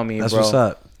 ham on me, That's bro. what's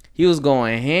up. He was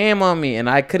going ham on me, and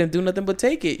I couldn't do nothing but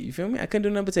take it. You feel me? I couldn't do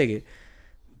nothing but take it.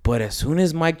 But as soon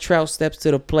as Mike Trout steps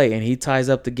to the plate and he ties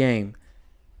up the game,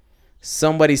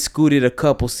 somebody scooted a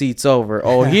couple seats over.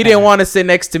 Oh, he didn't want to sit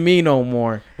next to me no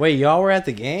more. Wait, y'all were at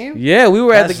the game? Yeah, we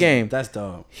were at the game. That's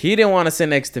dope. He didn't want to sit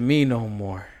next to me no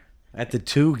more. At the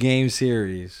 2-game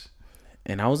series.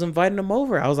 And I was inviting him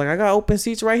over. I was like, I got open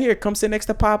seats right here. Come sit next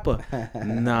to Papa.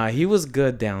 Nah, he was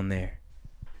good down there.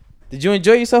 Did you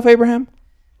enjoy yourself, Abraham?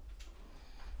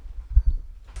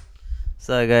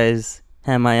 So guys,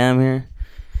 Ham I am here.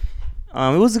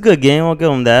 It was a good game, I'll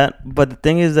give him that. But the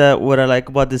thing is that what I like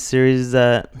about this series is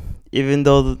that even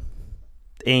though the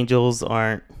Angels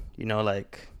aren't,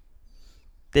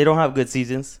 they don't have good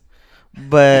seasons,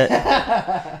 but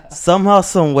somehow,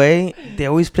 some way, they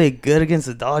always play good against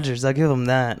the Dodgers. I'll give them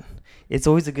that. It's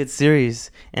always a good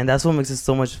series, and that's what makes it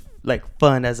so much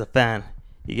fun as a fan.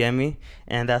 You get me?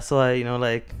 And that's why,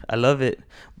 I love it.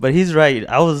 But he's right.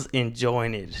 I was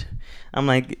enjoying it. I'm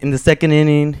like, in the second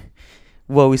inning,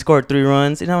 we scored 3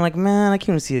 runs. And I'm like, man, I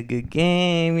came to see a good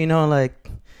game,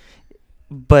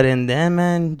 But and then,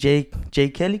 man, Jay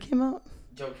Kelly came out.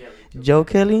 Joe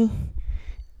Kelly.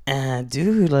 And,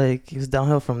 dude, he was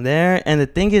downhill from there. And the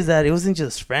thing is that it wasn't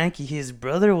just Frankie. His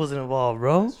brother was involved,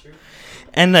 bro. That's true.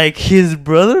 And, his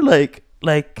brother,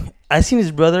 I seen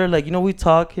his brother, we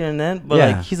talk here and then,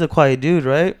 but he's a quiet dude,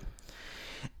 right?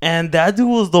 And that dude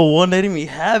was the one letting me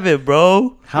have it,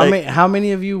 bro. How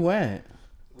many of you went?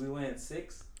 We went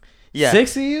 6. Yeah.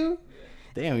 6 of you?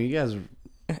 Damn, you guys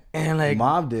and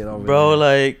mobbed it over bro,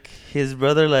 there. His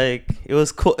brother, it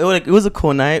was cool. It was a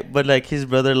cool night, but his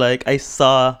brother, I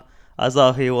saw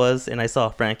who he was, and I saw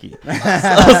Frankie.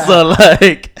 so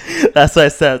that's why I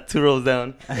sat 2 rows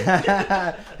down.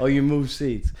 Oh, you moved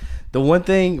seats. The one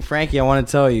thing, Frankie, I want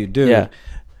to tell you, dude. Yeah.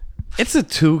 It's a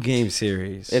 2-game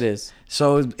series. It is.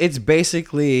 So it's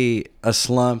basically a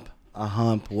slump, a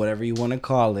hump, whatever you want to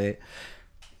call it.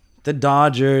 The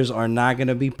Dodgers are not going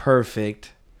to be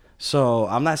perfect. So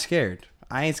I'm not scared.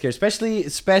 I ain't scared,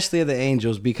 especially of the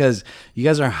Angels, because you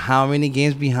guys are how many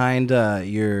games behind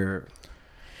your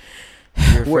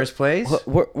first place?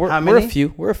 We're a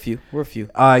few. We're a few.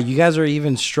 You guys are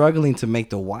even struggling to make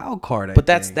the wild card. But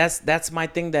that's my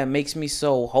thing that makes me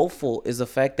so hopeful is the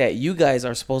fact that you guys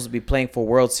are supposed to be playing for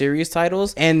World Series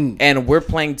titles, and we're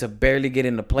playing to barely get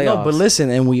in the playoffs. No, but listen,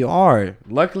 and we are.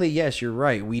 Luckily, yes, you're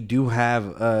right. We do have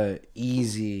a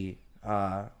easy,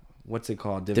 what's it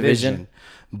called, division,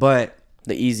 but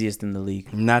the easiest in the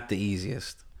league. Not the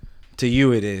easiest. To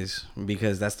you, it is,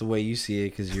 because that's the way you see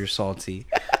it, because you're salty.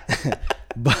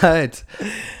 but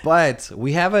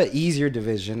we have an easier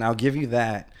division. I'll give you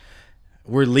that.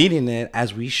 We're leading it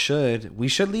as we should. We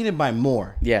should lead it by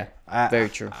more. Yeah, very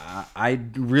true. I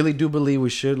really do believe we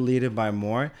should lead it by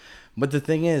more. But the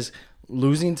thing is,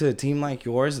 losing to a team like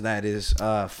yours that is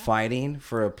fighting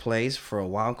for a place for a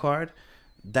wild card,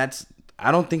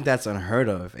 I don't think that's unheard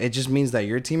of. It just means that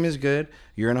your team is good.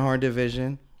 You're in a hard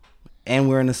division. And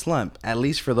we're in a slump, at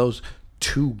least for those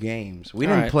 2 games. We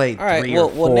didn't play 3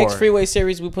 or 4. Well, next Freeway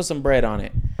Series, we put some bread on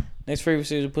it. Next Freeway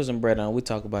Series, we put some bread on it. We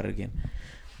talk about it again.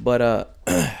 But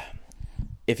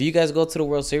if you guys go to the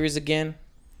World Series again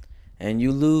and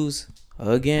you lose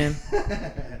again,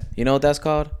 you know what that's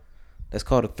called? That's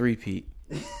called a three-peat.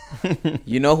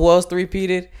 You know who else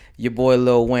three-peated? Your boy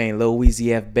Lil Wayne, Lil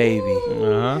Weezy F Baby.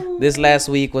 Uh-huh. This last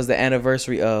week was the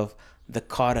anniversary of the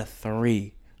Carter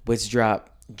 3, which dropped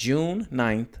June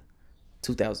 9th,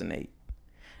 2008.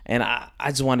 And I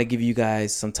just want to give you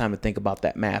guys some time to think about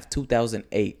that math.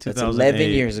 2008. That's 11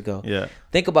 years ago. Yeah.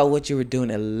 Think about what you were doing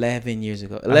 11 years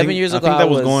ago. 11 years ago, I think that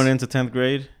was going into 10th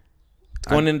grade.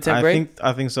 Going into 10th grade?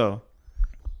 I think so.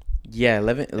 Yeah,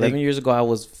 11 years ago, I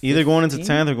was 15? Either going into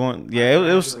 10th or going... Yeah,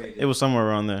 it was somewhere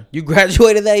around there. You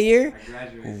graduated that year? I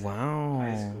graduated.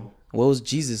 Wow. What was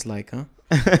Jesus like, huh?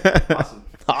 Awesome.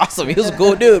 Awesome. He was a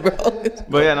cool dude, bro.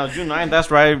 But yeah, no, June 9th,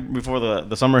 that's right before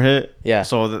the summer hit. Yeah.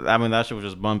 So, that shit was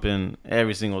just bumping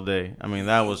every single day. I mean,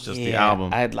 that was just the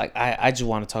album. I just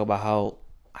want to talk about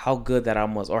how good that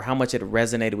album was, or how much it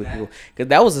resonated with people. Because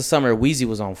that was the summer Weezy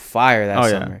was on fire that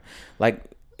summer. Like,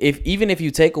 even if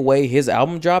you take away his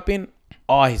album dropping,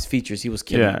 all his features, he was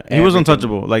killing. Yeah, he was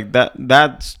untouchable. Like,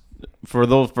 that's for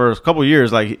a couple of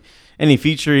years, like, any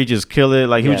feature, he just killed it.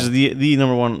 Like he was Yeah. just the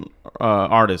number one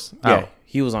artist. Yeah, out.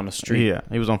 he was on the street. Yeah,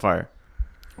 he was on fire.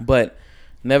 But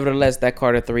nevertheless, that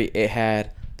Carter 3, it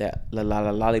had that La La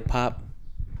La Lollipop.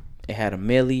 It had a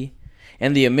Millie.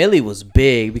 And the Millie was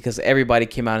big because everybody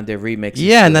came out and did remixes.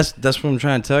 Yeah, and to it. that's what I'm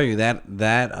trying to tell you. That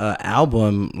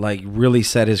album like really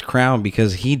set his crown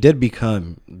because he did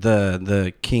become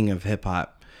the king of hip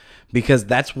hop. Because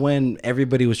that's when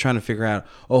everybody was trying to figure out,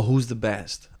 oh, who's the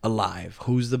best alive?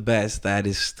 Who's the best that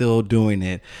is still doing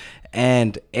it?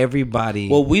 And everybody.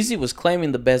 Well, Weezy was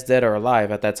claiming the best dead or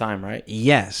alive at that time, right?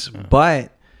 Yes,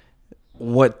 but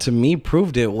what to me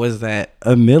proved it was that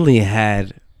Millie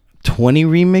had 20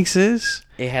 remixes.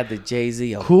 It had the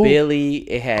Jay-Z, Who- Billy.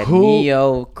 It had who-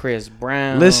 Neo, Chris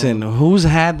Brown. Listen, who's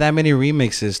had that many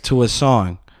remixes to a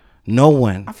song? No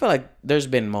one. I feel like there's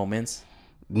been moments.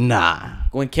 Nah.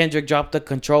 When Kendrick dropped the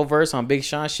Control verse on Big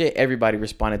Sean shit, everybody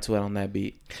responded to it on that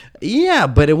beat. Yeah,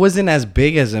 but it wasn't as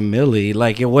big as Millie.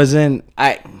 Like, it wasn't.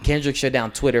 Kendrick shut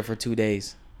down Twitter for 2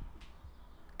 days.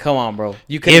 Come on, bro.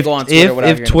 You couldn't go on Twitter without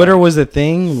if hearing Twitter about it. was a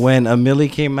thing when Millie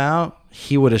came out,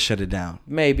 he would have shut it down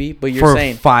Maybe, but you're for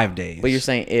saying 5 days. But you're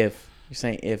saying if. You're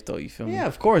saying if, though. You feel me? Yeah,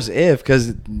 of course,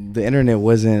 because the internet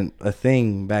wasn't a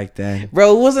thing back then.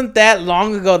 Bro, it wasn't that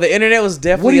long ago. The internet was What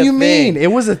definitely do you a thing. mean? It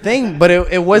was a thing, but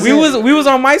it wasn't. We was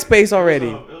on MySpace already.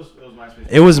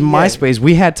 It was MySpace.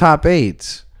 We had top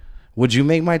 8s. Would you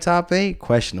make my top 8?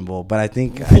 Questionable, but I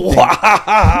think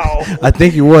Wow. I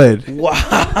think you would. It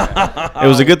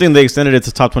was a good thing they extended it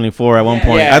to top 24 at one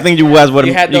point. Yeah. I think you guys would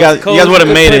You had have. You those guys codes would you have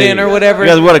could made put it in or whatever. You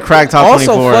guys would have cracked top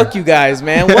Also, 24. fuck you guys,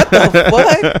 man. What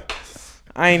the fuck?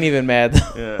 I ain't even mad.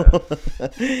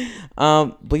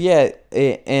 But yeah,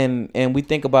 and we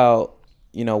think about,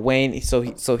 you know, Wayne.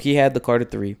 So he had the Carter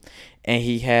 3, and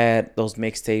he had those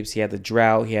mixtapes. He had the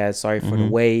Drought. He had Sorry for the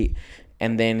Wait,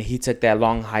 and then he took that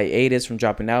long hiatus from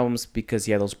dropping albums because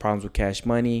he had those problems with Cash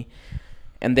Money,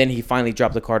 and then he finally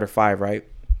dropped the Carter 5, right?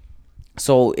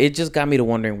 So it just got me to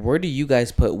wondering, where do you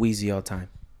guys put Weezy all time?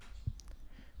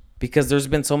 Because there's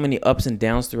been so many ups and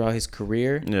downs throughout his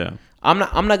career. Yeah. I'm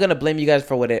not gonna blame you guys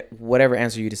for whatever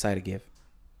answer you decide to give.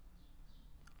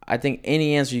 I think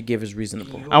any answer you give is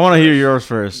reasonable. I want to hear yours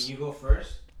first. You go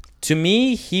first. To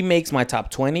me, he makes my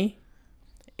top 20,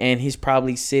 and he's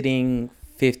probably sitting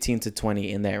 15 to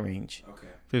 20 in that range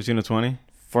 15 to 20.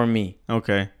 for me.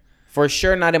 Okay. For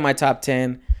sure, not in my top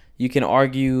 10. You can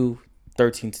argue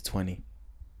 13 to 20,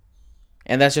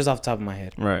 and that's just off the top of my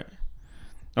head. Right.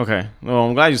 Okay. Well,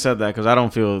 I'm glad you said that because I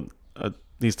don't feel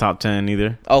these top 10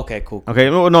 either. Okay, cool. Okay.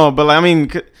 No, but like, I mean,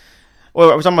 well,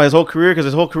 we're talking about his whole career because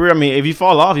his whole career. I mean, if you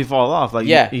fall off, you fall off. Like,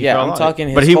 Yeah, he yeah, fell I'm off. talking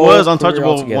his But he whole was career untouchable.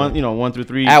 altogether. 1 through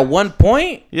 3. At one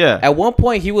point, Yeah.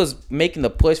 he was making the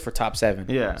push for top 7.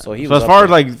 Yeah. So he So was as up far as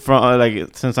there. like from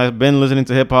like since I've been listening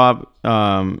to hip hop,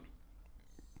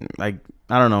 like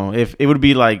I don't know if it would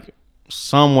be like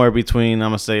somewhere between I'm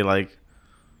gonna say like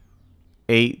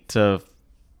 8 to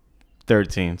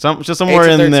 13, just somewhere 8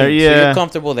 to in 13. there. So Yeah. you're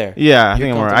comfortable there. Yeah, I You're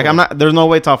think I'm alright. comfortable. I'm not. There's no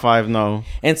way top 5. No,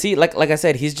 And see, like I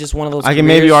said, he's just one of those. I can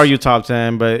maybe careers- argue top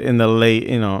 10, but in the late,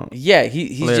 Yeah,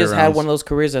 he's later just had rounds. one of those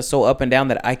careers that's so up and down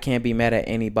that I can't be mad at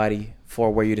anybody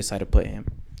for where you decide to put him.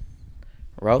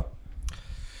 Ro?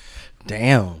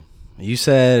 Damn. You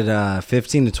said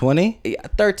 15 to 20? Yeah,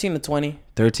 13 to 20.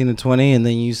 13 to 20, and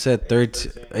then you said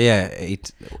 13. Yeah,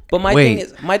 8. But my Wait,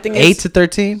 thing 8 is, to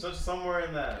 13? So somewhere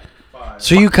in that 5.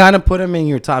 So you kind of put him in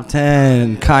your top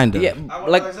 10, kind of. yeah,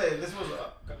 like I say,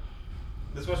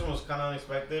 this question was kind of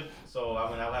unexpected, so I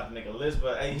would have to make a list.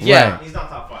 But Yeah. he's not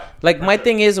top 5. Like my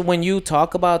thing is, when you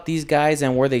talk about these guys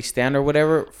and where they stand or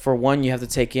whatever, for one, you have to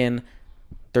take in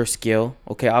their skill.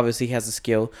 Okay, obviously he has a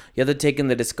skill. You have to take in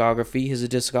the discography. His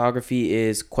discography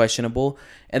is questionable.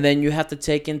 And then you have to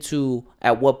take into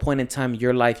at what point in time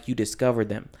your life you discovered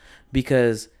them.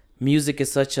 Because music is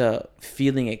such a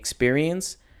feeling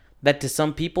experience that to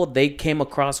some people, they came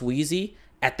across Weezy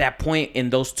at that point in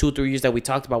those 2-3 years that we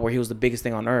talked about where he was the biggest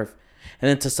thing on earth. And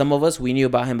then to some of us, we knew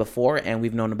about him before and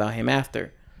we've known about him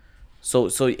after. So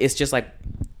it's just like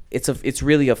it's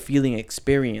really a feeling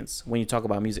experience when you talk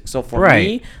about music. So for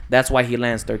me, that's why he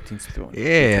lands 13 to 20.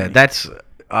 Yeah, that's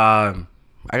I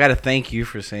got to thank you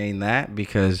for saying that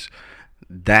because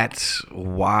that's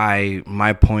why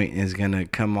my point is going to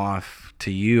come off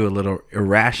to you a little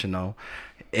irrational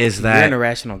is You're that an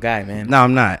irrational guy, man. No,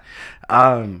 I'm not.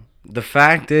 The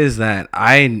fact is that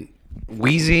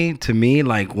Weezy to me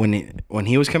like when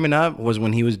he was coming up was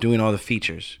when he was doing all the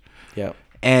features. Yeah.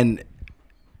 And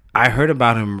I heard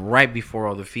about him right before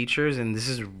all the features, and this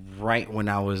is right when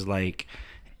I was like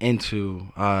into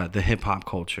the hip hop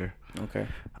culture. Okay.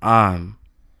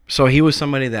 So he was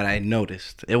somebody that I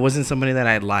noticed. It wasn't somebody that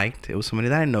I liked. It was somebody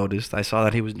that I noticed. I saw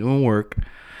that he was doing work.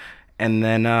 And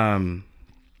then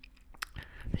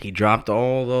he dropped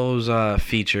all those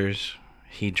features.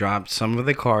 He dropped some of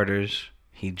the Carters.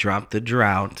 He dropped the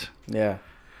Drought. Yeah.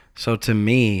 So to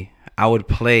me, I would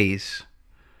place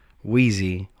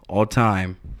Wheezy all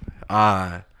time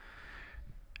 3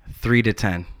 to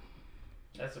 10.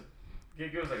 That's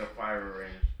give us like a fire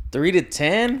range. 3 to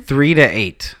 10. 3 to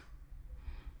 8.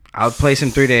 I would place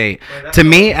him 3 to 8. To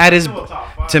me, at his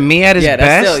That's Yeah, that's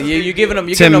best. still you're giving him.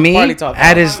 You're To giving him me, party top.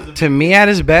 at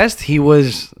his best, he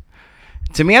was.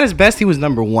 To me, at his best, he was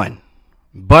number 1.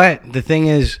 But the thing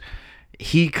is,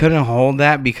 he couldn't hold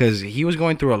that because he was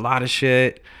going through a lot of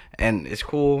shit, and it's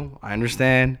cool. I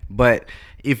understand, but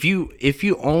if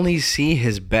you only see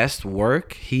his best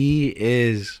work, he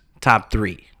is top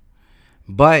 3.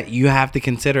 But you have to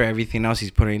consider everything else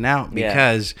he's putting out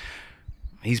because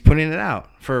he's putting it out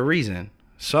for a reason.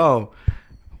 So,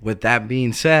 with that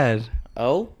being said,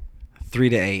 3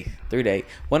 to 8. 3 to 8.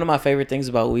 One of my favorite things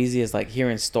about Weezy is like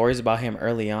hearing stories about him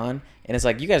early on, and it's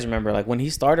like you guys remember like when he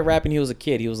started rapping, he was a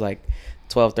kid. He was like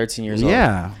 12, 13 years old.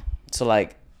 Yeah. So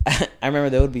like I remember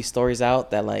there would be stories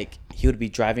out that like he would be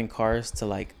driving cars to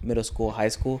like middle school, high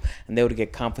school, and they would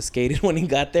get confiscated when he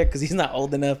got there because he's not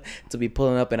old enough to be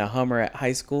pulling up in a Hummer at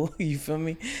high school. You feel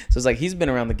me? So it's like he's been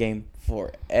around the game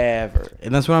forever.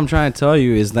 And that's what I'm trying to tell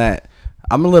you is that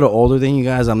I'm a little older than you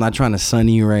guys. I'm not trying to sun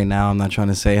you right now. I'm not trying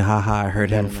to say, haha, I heard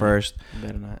him first.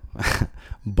 Better not.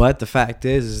 But the fact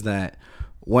is that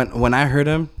when I heard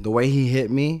him, the way he hit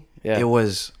me, it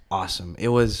was awesome.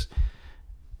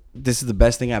 This is the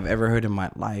best thing I've ever heard in my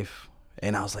life.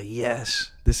 And I was like,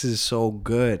 yes, this is so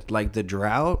good. Like the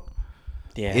Drought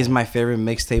is my favorite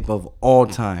mixtape of all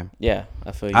time. Yeah,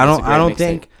 I feel you. I don't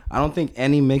think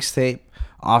any mixtape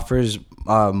offers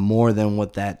more than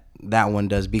what that one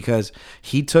does, because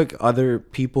he took other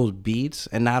people's beats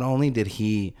and not only did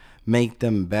he make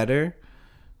them better,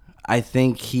 I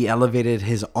think he elevated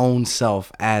his own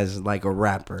self as like a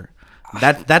rapper.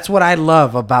 That's what I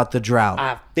love about the Drought.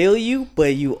 I feel you,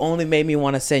 but you only made me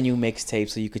want to send you mixtapes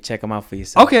so you could check them out for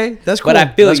yourself. Okay, that's cool. But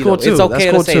I feel that's you. Cool Though. too. It's okay that's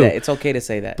to cool say too. that. It's okay to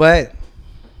say that. But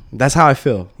that's how I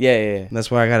feel. Yeah. That's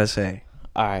what I gotta say.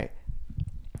 All right.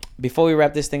 Before we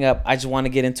wrap this thing up, I just want to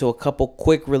get into a couple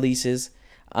quick releases.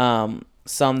 Some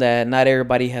that not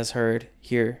everybody has heard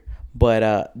here,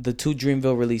 but the 2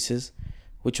 Dreamville releases,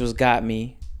 which was Got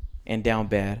Me and Down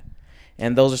Bad.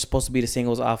 And those are supposed to be the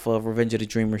singles off of Revenge of the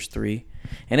Dreamers 3.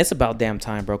 And it's about damn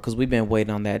time, bro, because we've been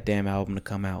waiting on that damn album to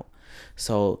come out.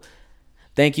 So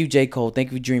thank you, J. Cole.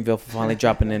 Thank you, Dreamville, for finally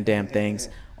dropping them damn things.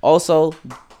 Also,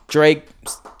 Drake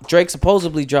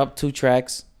supposedly dropped 2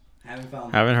 tracks.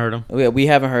 Haven't heard him. We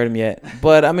haven't heard them yet.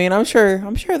 But, I mean, I'm sure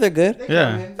they're good.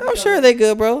 Yeah. I'm sure they're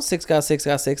good, bro. 6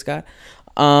 got.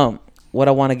 What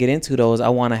I want to get into, though, is I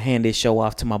want to hand this show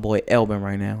off to my boy Elvin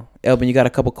right now. Elvin, you got a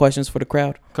couple questions for the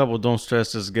crowd? Couple don't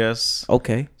stress this guess.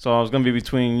 Okay. So I was gonna be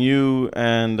between you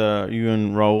and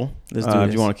Raul. Let's do If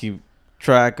this. you want to keep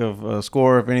track of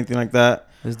score, if anything like that.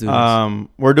 Let's do this.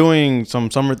 We're doing some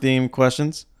summer themed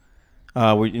questions.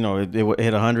 It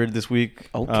hit 100 this week.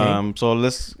 Okay. So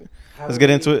let's get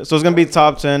into it. So it's gonna be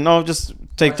top 10. No, just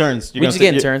take turns. We just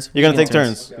getting turns. You're gonna take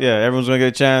turns. Yeah, everyone's gonna get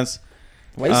a chance.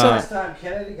 Why you Last time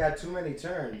Kennedy got too many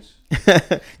turns.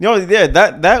 That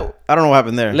I don't know what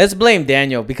happened there. Let's blame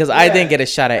Daniel because I didn't get a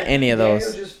shot at any of those.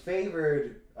 Daniel just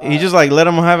favored. He just like let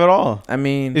him have it all. I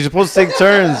mean, He's supposed to take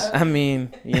turns.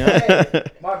 you know,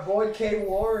 My boy K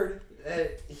Ward,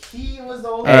 he was the only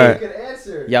All one right. who could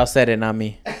answer. y'all said it, not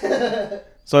me.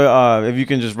 So if you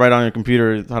can just write on your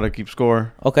computer how to keep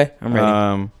score. Okay, I'm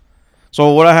ready.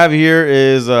 So what I have here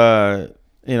is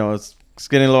it's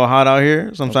getting a little hot out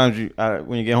here. Sometimes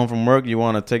when you get home from work, you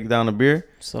want to take down a beer,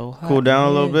 So hot, cool down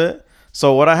a little bit.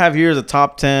 So what I have here is a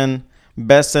top 10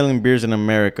 best-selling beers in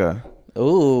America,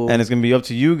 Ooh. and it's gonna be up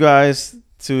to you guys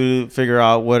to figure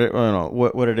out what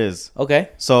it is. Okay.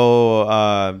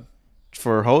 So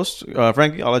for host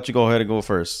Frankie, I'll let you go ahead and go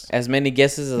first. As many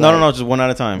guesses as No, just one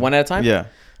at a time. One at a time? Yeah.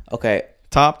 Okay.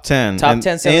 Top 10. Top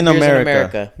 10 selling beers in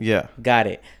America. Yeah. Got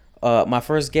it. My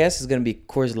first guess is gonna be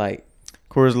Coors Light.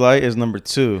 Coors Light is number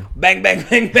 2. Bang, bang,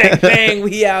 bang, bang, bang.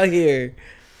 We out here.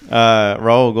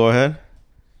 Raul, go ahead.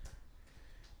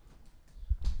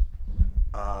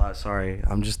 Sorry,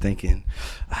 I'm just thinking.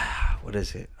 What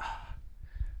is it?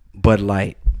 Bud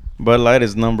Light. Bud Light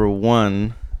is number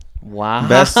 1. Wow.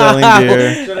 Best selling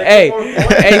beer.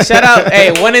 Hey, shout out.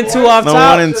 Hey, 1 and 2 off No,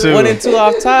 top. 1 and 2. 1 and 2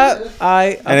 off top.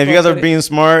 And if you guys are being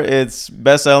smart, it's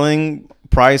best selling.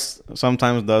 Price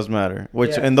sometimes does matter.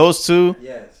 Which in those two,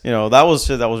 Yes. that was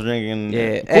shit that I was drinking. Yeah.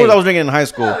 Of course, Hey. I was drinking in high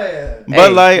school. Hey,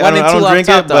 But like, I 1 and 2 don't off drink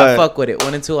top, it. though. I But fuck with it.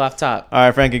 1 and 2 off top. all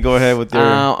right, Frankie, go ahead with your.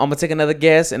 I'm gonna take another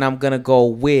guess, and I'm gonna go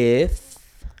with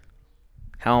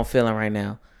how I'm feeling right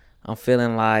now. I'm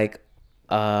feeling like,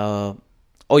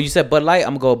 you said Bud Light.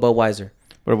 I'm gonna go with Budweiser.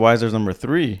 Budweiser's number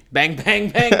 3. Bang, bang,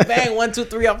 bang, bang. 1, 2,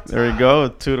 3 off top. There we go.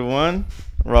 2-1.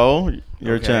 Roll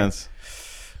your Okay. chance.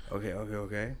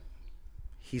 Okay.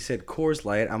 He said Coors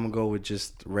Light. I'm gonna go with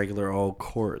just regular old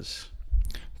Coors.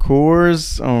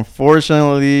 Coors,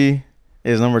 unfortunately,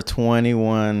 is number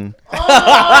 21. The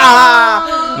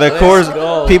Coors,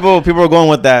 go. people are going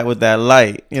with that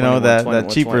light, 21, that 21,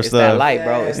 cheaper 20. It's stuff. that light,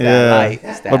 bro. It's that Yeah, light.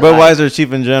 It's that but light. Budweiser is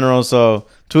cheap in general, so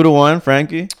 2-1,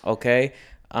 Frankie. Okay.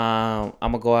 I'm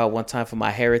gonna go out one time for my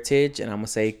heritage, and I'm gonna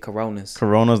say Coronas.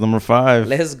 Corona's number 5.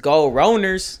 Let's go,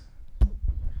 Roners.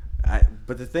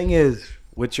 But the thing is,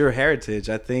 with your heritage,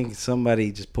 I think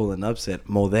somebody just pulled an upset.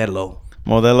 Modelo.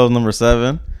 Modelo's number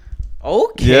 7.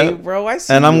 Okay, Yeah. bro. I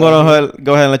see. And I'm you gonna out here.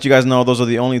 go ahead and let you guys know those are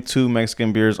the only 2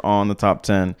 Mexican beers on the top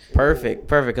 10. Perfect.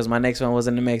 Because my next one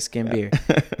wasn't a Mexican beer.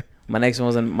 My next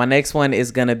one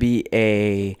is gonna be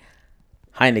a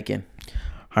Heineken.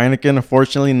 Heineken,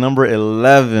 unfortunately, number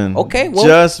 11. Okay, well,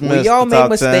 just we missed all the make top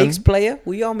mistakes, 10. player.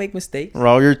 We all make mistakes.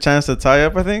 Raul, your chance to tie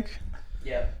up, I think.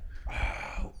 Yeah.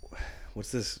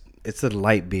 What's this? It's a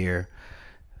light beer.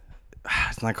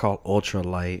 It's not called Ultra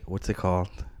Light. What's it called?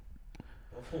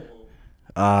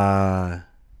 Ultra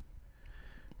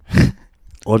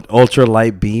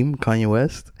Light Beam, Kanye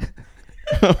West.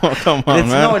 Oh, come on,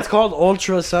 man. No, it's called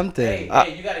Ultra something.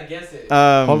 Hey, you gotta guess it.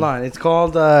 Hold on, it's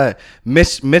called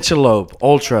Michelob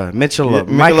Ultra. Michelob.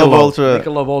 Yeah, Michelob Ultra.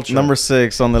 Michelob Ultra. Number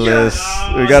 6 on the list.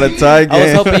 We got a tie game. I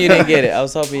was hoping you didn't get it. All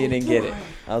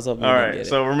All didn't right, get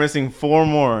so we're missing 4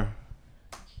 more.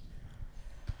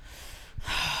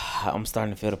 I'm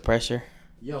starting to feel the pressure.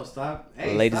 Yo, stop.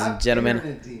 Ladies and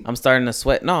gentlemen, I'm starting to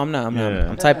sweat. No, I'm not. I'm not. Yeah.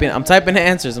 I'm typing the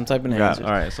answers. I'm typing the All answers.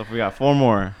 right, so we got 4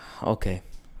 more. Okay.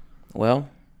 Well,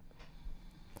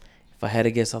 if I had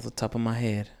to guess off the top of my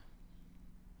head,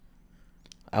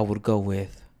 I would go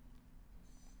with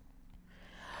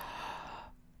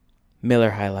Miller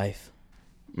High Life.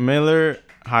 Miller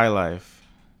High Life.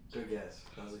 Good guess.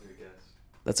 That was a good guess.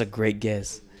 That's a great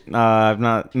guess. I've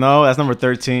not. No, that's number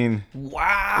 13. Wow.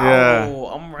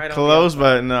 Yeah. I'm right Close,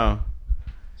 but no.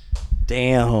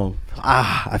 Damn.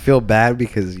 I feel bad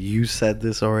because you said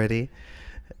this already.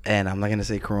 And I'm not going to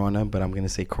say Corona, but I'm going to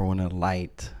say Corona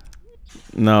Light.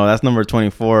 No, that's number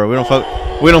 24. We don't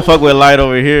fuck with light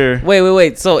over here.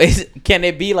 Wait. So can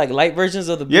it be like light versions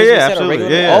of the Yeah, beers we yeah, said or absolutely.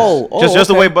 regular? Yeah, yeah. Just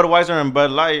the okay. way Budweiser and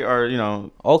Bud Light are,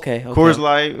 Okay. Coors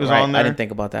Light was Right, on there. I didn't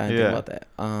think about that. Yeah.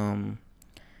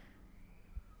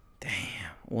 Damn.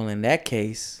 Well, in that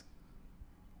case,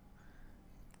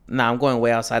 I'm going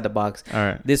way outside the box. All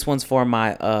right. This one's for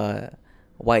my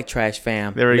white trash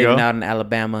fam. There we living go. out in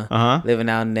Alabama. Uh-huh. Living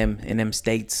out in them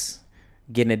states,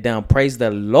 getting it done. Praise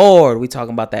the Lord. We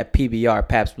talking about that PBR,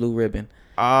 Pabst Blue Ribbon.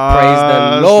 Praise the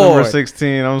That's Lord. Number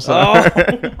 16. I'm sorry.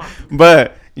 Oh.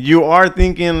 But you are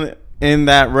thinking in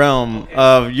that realm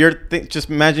of just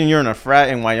imagine you're in a frat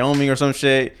in Wyoming or some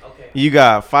shit. Okay. You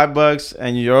got $5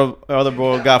 and your other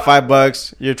bro got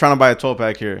 $5. You're trying to buy a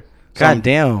 12-pack here. So God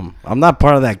damn. I'm not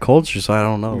part of that culture, so I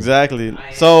don't know. Exactly.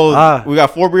 So Ah. we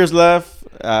got 4 beers left.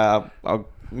 I'm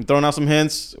throwing out some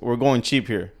hints. We're going cheap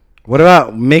here. What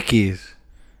about Mickey's?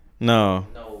 No.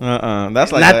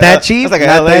 That's like Not that cheap? That's like a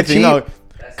Not LA that thing. cheap? No.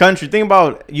 Country. Think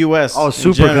about U.S. Oh, in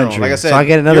super general. country. Like I said, So I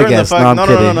get another you're in the guess. No, I'm no,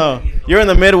 kidding. no. You're in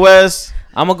the Midwest.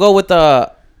 I'm gonna go with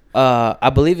the. I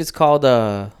believe it's called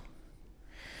the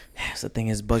thing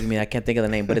is bugging me. I can't think of the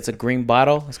name, but it's a green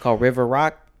bottle. It's called River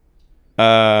Rock.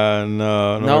 No,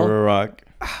 No? River Rock.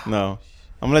 No.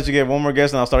 I'm gonna let you get one more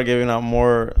guess, and I'll start giving out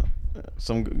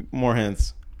some more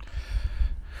hints.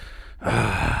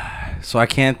 So I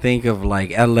can't think of like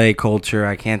LA culture.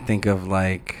 I can't think of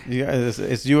like You guys,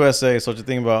 it's USA, so you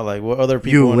think about like what other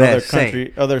people in other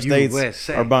USA. other states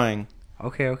USA. are buying.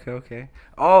 Okay.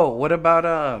 Oh, what about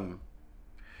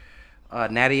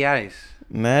Natty Ice?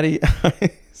 Natty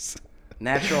Ice,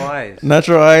 Natural Ice.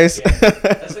 Natural Ice.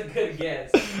 That's a good guess.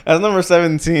 That's number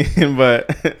 17, but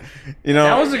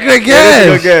That was a good It's a guess.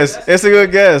 good guess. It's a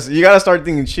good guess. You gotta start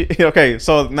thinking cheap. Okay,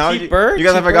 so now Cheaper? you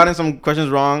guys have Cheaper? gotten some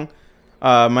questions wrong.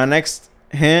 My next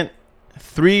hint: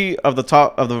 3 of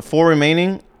the 4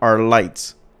 remaining are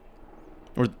lights.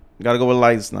 We gotta go with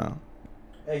lights now.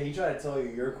 Hey, he tried to tell you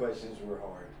your questions were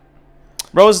hard.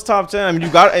 Bro, it's top 10. I mean,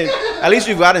 at least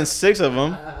you've gotten 6 of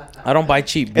them. I don't buy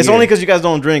cheap. It's beer. only because you guys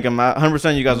don't drink them.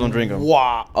 100% you guys don't drink them.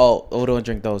 Wow. Oh, don't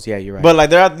drink those. Yeah, you're right. But like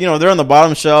they're on the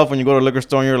bottom shelf when you go to a liquor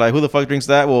store and you're like, who the fuck drinks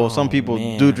that? Well, some people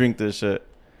man. do drink this shit.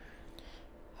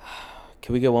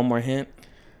 Can we get one more hint?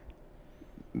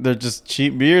 They're just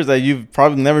cheap beers that you've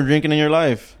probably never drinking in your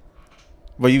life,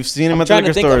 but you've seen them at the liquor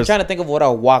I'm stores. trying to think of what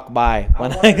I'll walk by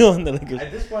when I go in the liquor store.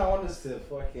 At this point, I want us to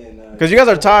fucking. Because you guys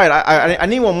are tied. I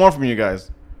need one more from you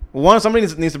guys. Somebody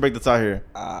needs to break the tie here.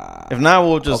 If not,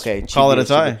 we'll just call it a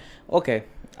tie. Okay,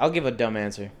 I'll give a dumb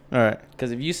answer. All right.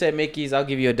 Because if you said Mickey's, I'll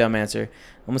give you a dumb answer.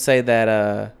 I'm gonna say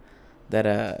that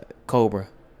Cobra.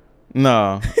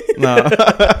 No.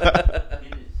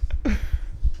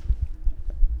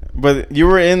 But you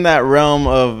were in that realm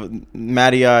of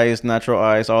Matty Ice, Natural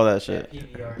Ice, all that shit.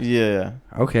 Yeah.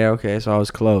 Okay. So I was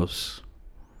close.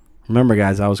 Remember,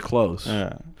 guys, I was close.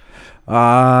 Yeah.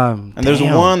 And And there's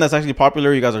one that's actually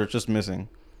popular. You guys are just missing.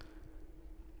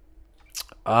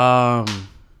 One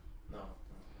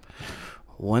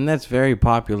that's very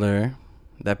popular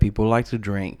that people like to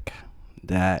drink.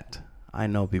 That I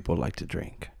know people like to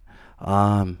drink.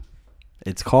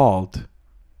 It's called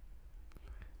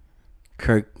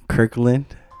Kirkland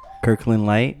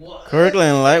Light.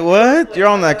 Kirkland Light, what? You're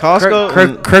on that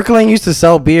Costco? Kirkland used to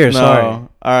sell beer. No. Sorry. All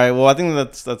right. Well, I think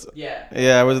that's Yeah.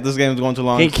 yeah. This game is going too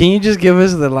long. Can you just give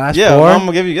us the last Yeah, four? well, I'm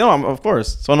gonna give you. No, of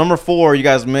course. So number 4, you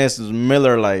guys missed is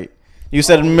Miller Lite. You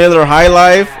said Miller High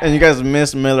Life, and you guys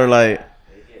missed Miller Lite.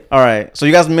 All right. So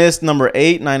you guys missed number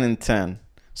 8, 9, and 10.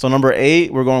 So number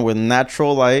 8, we're going with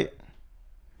Natural Light.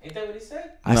 Ain't that what he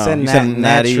said? I No, said you said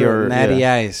Natty natural, or- Natty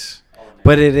yeah. Ice,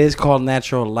 but it is called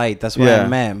Natural Light. That's what Yeah. I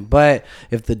meant. But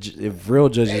if real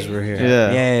judges were here,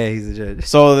 Yeah. he's a judge.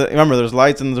 So remember, there's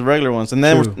lights and the regular ones, and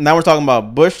then True. now we're talking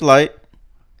about Bush Light,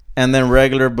 and then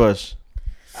regular Bush.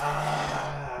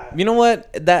 You know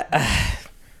what? That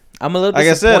I'm a little. Like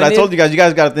I said, I disappointed. told you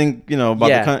guys got to think, about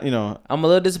Yeah. the. I'm a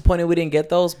little disappointed we didn't get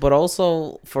those, but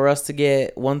also for us to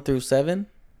get 1 through 7,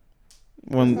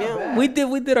 When yeah, we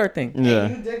did our thing. yeah.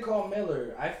 You did call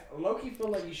Miller. I low-key feel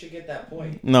like you should get that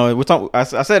point. No, we're talking. I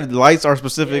said lights are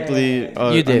specifically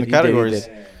You did, in the categories.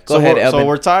 you did. Go ahead, So Elvin.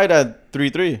 we're tied at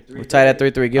 3-3. We're tied at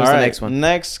 3-3. Give us All the right, next one.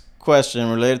 Next question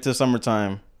related to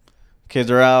summertime. Kids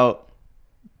are out.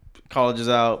 College is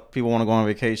out. People want to go on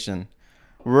vacation.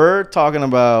 We're talking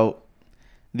about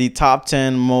the top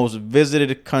 10 most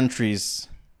visited countries,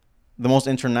 the most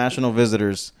international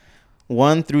visitors.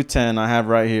 1 through 10 I have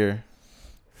right here.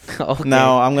 Okay.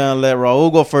 Now I'm going to let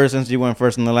Raul go first since you went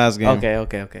first in the last game. Okay.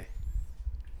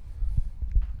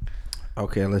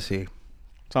 Okay, let's see.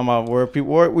 Talking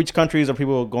about which countries are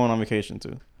people going on vacation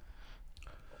to?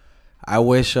 I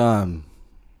wish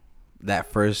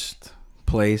that first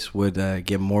place would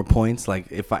get more points. Like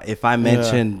if I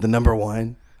mentioned the number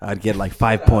 1, I'd get like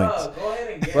 5 points. Go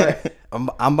ahead and get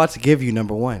I'm about to give you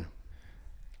number 1.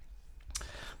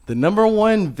 The number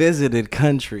 1 visited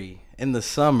country in the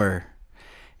summer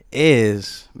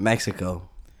is Mexico.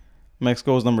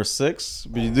 Mexico is number 6,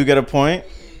 but you do get a point.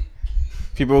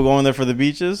 People are going there for the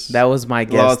beaches. That was my a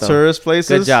lot guess, of though. tourist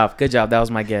places. Good job. That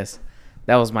was my guess.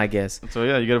 So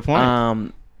yeah, you get a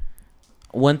point.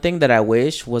 One thing that I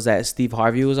wish was that Steve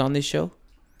Harvey was on this show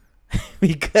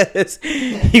because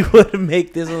he would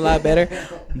make this a lot better.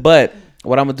 But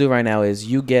what I'm gonna do right now is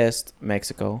you guessed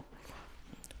Mexico.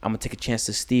 I'm gonna take a chance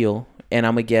to steal, and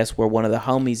I'm gonna guess where one of the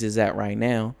homies is at right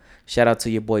now. Shout out to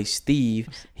your boy Steve.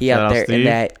 He Shout out out there Steve. in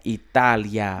that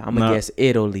Italia. I'm gonna guess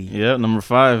Italy. Yeah, number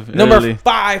 5. Number Italy.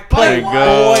 5 There you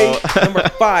go. Playboy. Number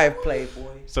 5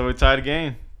 Playboy. So we tied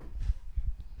again.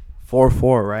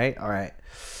 4-4, right? All right.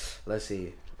 Let's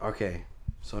see. Okay.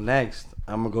 So next,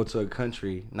 I'm going to go to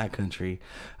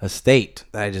a state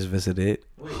that I just visited.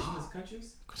 Wait, isn't this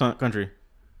countries? Country.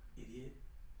 Idiot.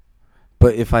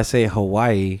 But if I say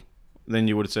Hawaii, Then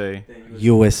you would say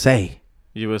USA.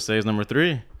 USA is number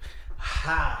 3.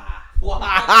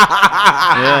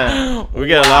 Yeah, we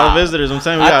get a lot of visitors. I'm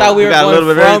saying I thought we were got a little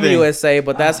going bit of from everything. USA,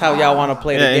 but that's how y'all want to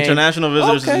play the Yeah, game. international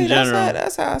visitors in general.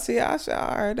 That's how I see it.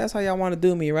 All right, that's how y'all want to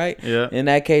do me, right? Yeah. In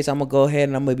that case, I'm gonna go ahead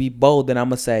and I'm gonna be bold and I'm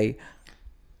gonna say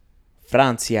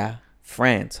Francia,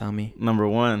 France, homie. Number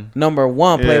 1. Number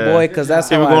 1, Yeah. Playboy, because that's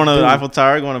how People I going to do. the Eiffel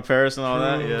Tower, going to Paris and all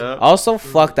that. Yeah. Also,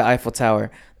 fuck the Eiffel Tower.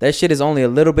 That shit is only a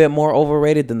little bit more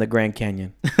overrated than the Grand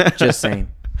Canyon. Just saying.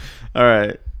 All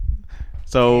right.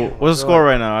 So what's the score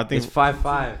right now? I think It's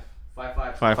 5-5.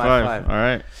 5-5. 5-5. All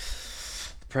right.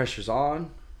 The pressure's on.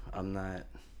 I'm not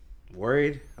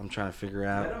worried. I'm trying to figure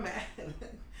out.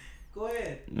 Go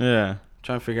ahead. Yeah.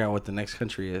 Trying to figure out what the next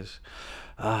country is.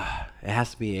 It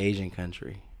has to be an Asian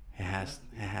country. It has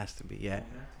to be. Yeah.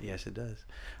 Yes, it does.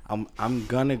 I'm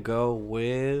gonna go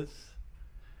with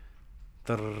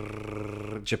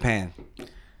Japan.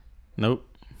 Nope.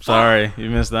 Sorry, you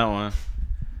missed that one.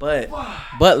 But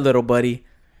little buddy,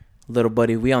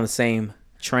 we on the same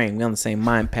train. We on the same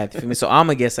mind path. You feel me? So I'm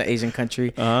gonna guess an Asian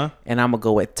country, and I'm gonna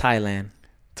go with Thailand.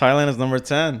 Thailand is number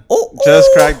 10. Oh, Just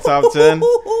cracked top 10.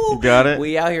 You got it.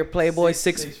 We out here, Playboy.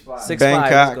 Six five.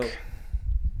 Bangkok. Let's go.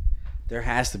 There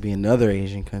has to be another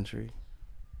Asian country.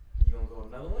 You gonna go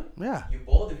another one? Yeah. You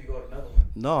bold if you go to another one.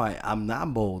 No, I'm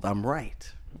not bold. I'm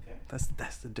right. Okay.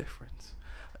 That's the difference.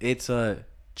 It's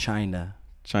China.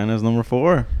 China's number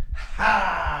 4.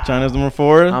 China's number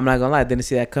 4. I'm not gonna lie, I didn't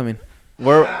see that coming.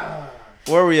 Where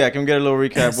are we at? Can we get a little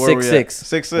recap? Where are we at? 6-6.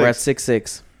 6-6. We're at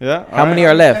 6-6. Yeah. How many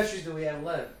are left? countries do we have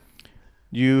left?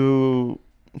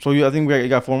 I think you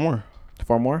got 4 more.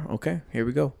 4 more? Okay, here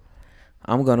we go.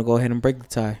 I'm going to go ahead and break the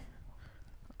tie.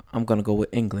 I'm going to go with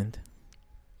England.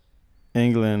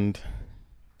 England.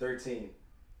 13.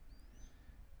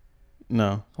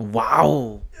 No.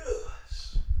 Wow.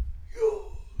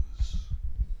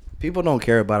 People don't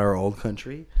care about our old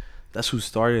country. That's who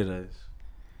started us.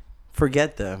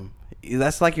 Forget them.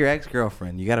 That's like your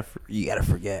ex-girlfriend. You gotta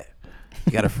forget.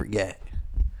 You gotta forget.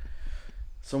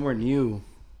 Somewhere new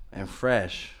and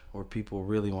fresh where people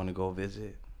really want to go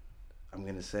visit. I'm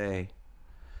gonna say,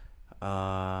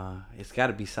 it's got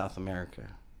to be South America.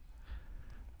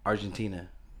 Argentina.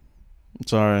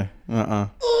 Sorry.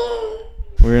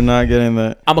 We're not getting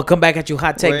that. I'm going to come back at you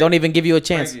hot take. Wait. Don't even give you a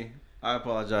chance. Frankie, I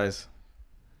apologize.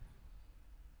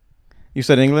 You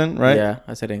said England, right? Yeah,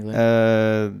 I said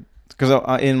England.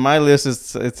 Because in my list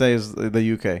it says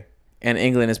the UK. And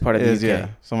England is part of the UK. Yeah.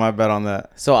 So my bet on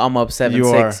that. So I'm up 7-6. You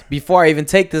are. Before I even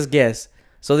take this guess.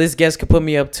 So this guess could put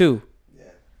me up 2. Yeah.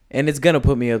 And it's going to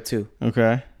put me up 2.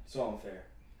 Okay. So unfair.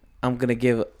 I'm gonna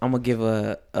give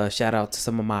a shout out to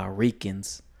some of my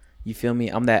Ricans. You feel me?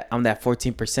 I'm that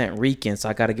 14% Rican, so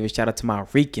I gotta give a shout out to my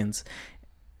Ricans.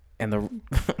 And the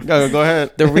Go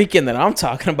ahead. the Rican that I'm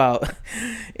talking about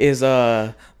is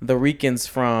the Ricans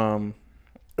from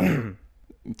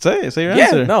Say your yeah,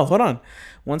 answer. no, hold on.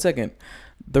 1 second.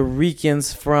 The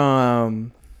Ricans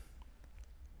from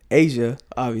Asia,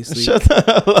 obviously. Shut the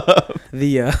hell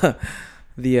up.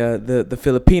 The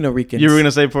Filipino Ricans. You were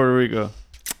gonna say Puerto Rico.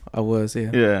 I was,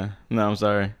 yeah. Yeah. No, I'm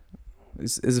sorry.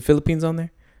 Is the Philippines on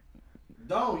there?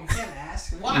 No, you can't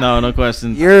ask. Why? No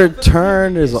questions. Your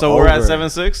turn is So over. we're at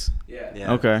 7-6.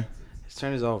 Yeah. Okay. His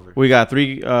turn is over. We got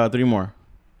three more.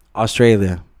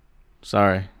 Australia.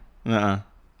 Sorry.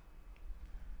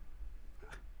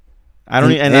 I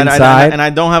don't Inside. and I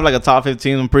don't have like a top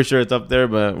 15. I'm pretty sure it's up there,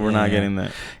 but we're not Yeah. getting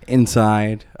that.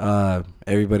 Inside,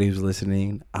 everybody who's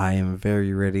listening, I am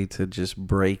very ready to just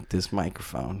break this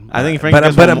microphone. I think Frankie but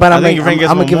gets but, one but more. I'm I think Frankie gets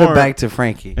gonna one give more. it back to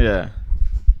Frankie. Yeah.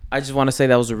 I just want to say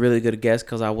that was a really good guess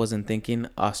because I wasn't thinking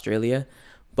Australia,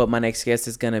 but my next guess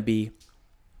is gonna be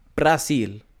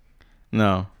Brazil.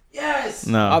 No. Yes.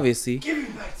 No. Obviously, Give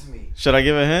it back to me. Should I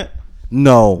give a hint?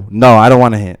 No, I don't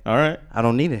want a hint. All right. I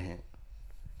don't need a hint.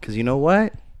 Cause you know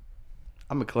what?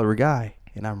 I'm a clever guy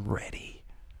and I'm ready,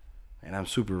 and I'm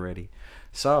super ready.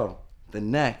 So the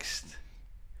next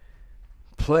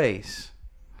place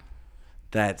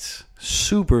that's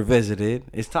super visited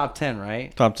is top 10,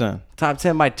 right? Top 10. Top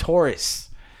 10 by tourists.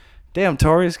 Damn,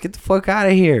 tourists, get the fuck out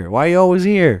of here. Why you always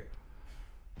here?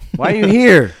 Why you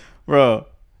here? Bro.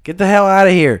 Get the hell out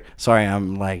of here. Sorry,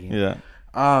 I'm lagging. Yeah.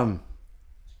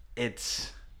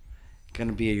 It's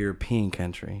gonna be a European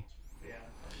country.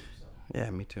 Yeah,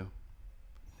 me too.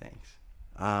 Thanks.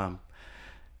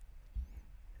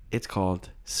 It's called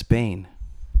Spain.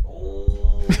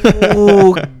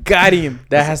 oh, got him.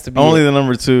 That has to be Only it. the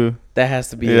number 2. That has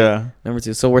to be Yeah. it. Number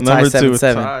 2. So we're Number tied 2.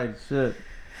 7-7. Tied. Shit.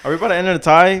 Are we about to enter the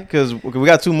tie? Because we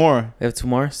got 2 more. We have 2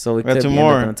 more, so we got could 2 be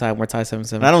more. in a tie. We're tied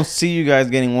 7-7. And I don't see you guys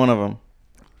getting one of them.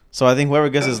 So I think whoever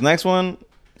gets this next one,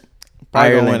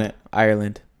 probably gonna win it.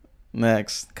 Ireland.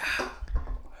 Next.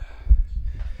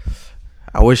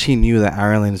 I wish he knew that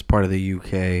Ireland is part of the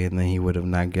UK, and then he would have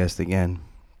not guessed again.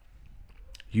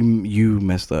 You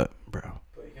messed up, bro.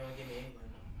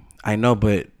 I know,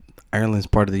 but Ireland's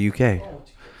part of the UK.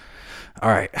 All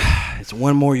right, it's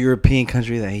one more European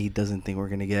country that he doesn't think we're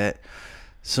gonna get.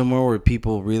 Somewhere where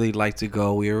people really like to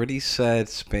go. We already said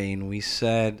Spain. We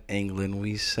said England.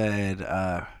 We said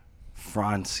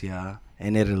Francia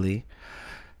and Italy.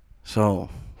 So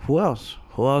who else?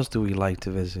 Who else do we like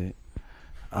to visit?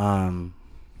 I'm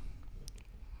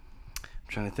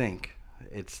trying to think.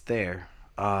 It's there.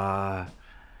 Damn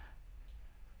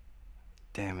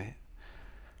it.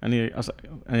 I need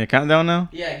a countdown now.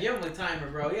 Yeah, give him the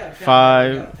timer, bro. Yeah.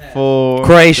 5, 4,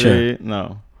 Croatia. 3,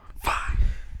 no. 5.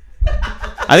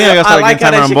 I think I gotta start getting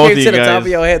timer on both of you to the top guys. of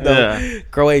your head, though. Yeah.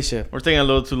 Croatia. We're taking a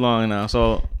little too long now,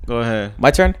 so go ahead. My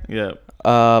turn. Yeah.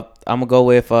 I'm gonna go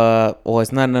with well,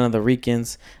 it's not none of the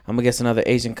Ricans. I'm gonna guess another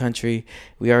Asian country.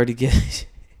 We already get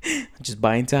Just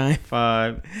buying time.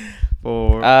 5,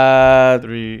 4, Uh,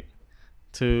 3,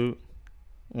 2,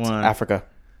 1. Africa.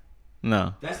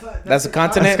 No. That's a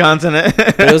continent. That's continent.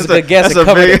 It was a good guess. That's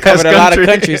It covered a lot of country.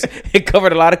 countries. It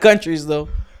covered a lot of countries, though.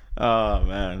 Oh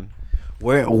man.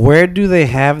 Where do they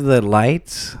have the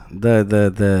lights?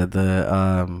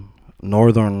 The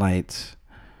northern lights.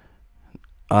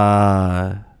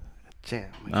 Damn.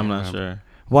 I'm not sure.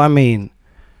 Well, I mean,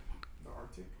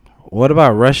 what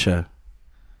about Russia?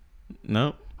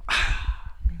 Nope.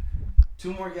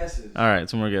 2 more guesses. All right,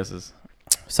 2 more guesses.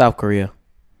 South Korea.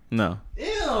 No.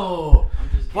 Ew.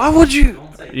 Why would you?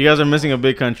 You guys are missing a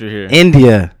big country here.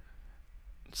 India.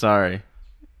 Sorry.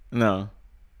 No.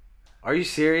 Are you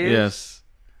serious? Yes.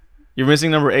 You're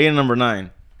missing number 8 and number 9.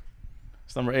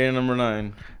 It's number 8 and number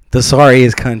 9. The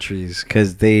sorriest countries,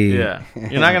 because they. Yeah.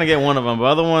 You're not gonna get one of them. But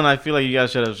other one, I feel like you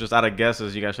guys should have just out of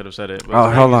guesses. You guys should have said it. But Oh,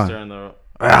 it's hold Frankie's on. turn,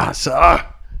 though.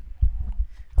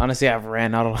 Honestly, I've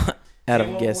ran out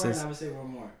of guesses. Say one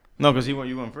more. No, because you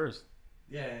went first.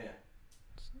 Yeah.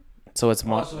 So it's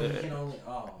my.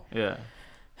 Yeah.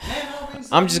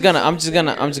 I'm just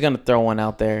gonna throw one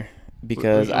out there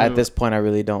because at this point I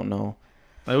really don't know.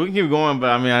 Like, we can keep going, but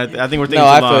I mean, I think we're thinking No, too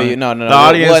I long. feel you. No. The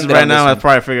audience We'll end it right on now this has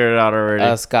probably figured it out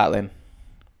already. Scotland.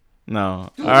 No.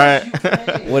 All right.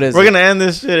 What is We're it? gonna end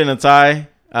this shit in a tie.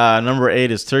 Number 8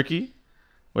 is Turkey,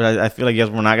 which I feel like you guys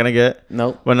we're not gonna get.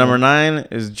 Nope. But number 9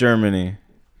 is Germany,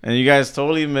 and you guys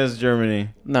totally missed Germany.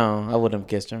 No, I wouldn't have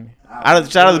guessed Germany. Out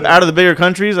of the bigger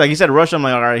countries, like he said Russia, I'm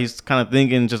like, all right, he's kind of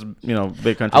thinking just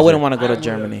big countries. I wouldn't want to go to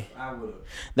Germany. I would have.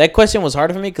 That question was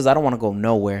hard for me because I don't want to go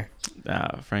nowhere.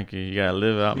 Frankie, you gotta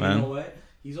live out, man. You know what?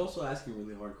 He's also asking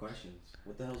really hard questions.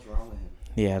 What the hell's wrong with him?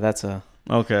 Yeah, that's a.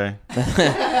 Okay.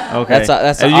 Okay.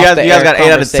 That's And a you off the guys air got 8 out of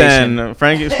conversation. 10.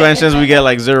 Frankie's questions we get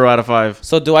like 0 out of 5.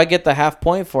 So do I get the half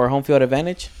point for home field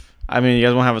advantage? I mean, you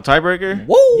guys want to have a tiebreaker?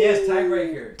 Woo! Yes,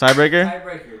 tiebreaker.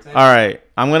 Tiebreaker? All right.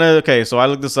 I'm going to, okay, so I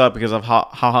looked this up because of how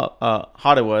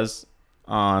hot it was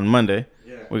on Monday.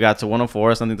 Yeah. We got to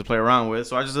 104, something to play around with.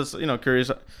 So I just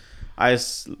curious. I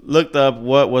looked up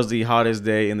what was the hottest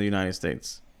day in the United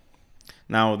States.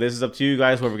 Now, this is up to you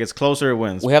guys. Whoever gets closer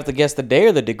wins. We have to guess the day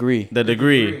or the degree. The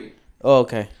degree. Oh,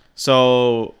 okay.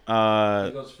 So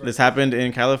this happened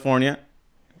in California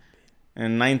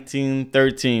in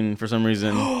 1913 for some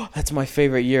reason. That's my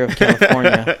favorite year of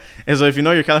California. And so if you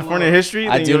know your California history,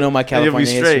 I then do know my then you'll be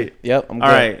California straight. history. Yep, I'm good.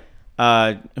 All right.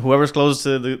 Whoever's closest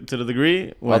to the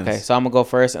degree wins. Okay, so I'm gonna go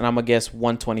first, and I'm gonna guess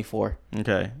 124.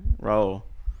 Okay, Raul.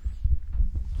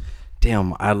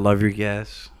 Damn, I love your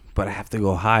guess, but I have to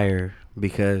go higher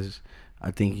because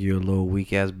I think you're a little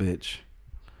weak ass bitch.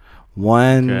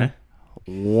 Okay.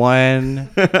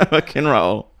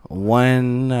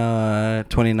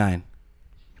 29.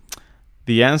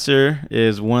 The answer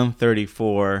is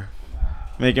 134,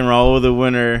 making Raul the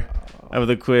winner of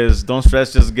the quiz. Don't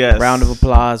stress, just guess. Round of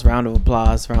applause. Round of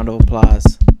applause. Round of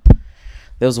applause.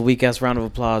 There was a weak ass round of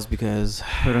applause because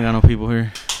We don't got no people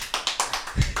here.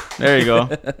 There you go.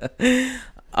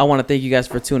 I want to thank you guys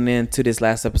for tuning in to this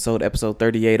last episode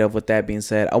 38 of With That Being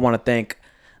Said. I want to thank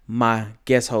my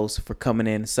guest host for coming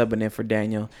in, subbing in for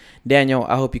Daniel. Daniel,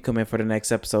 I hope you come in for the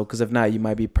next episode because if not, you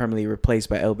might be permanently replaced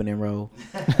by Elvin and Rowe.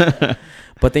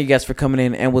 But thank you guys for coming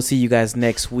in, and we'll see you guys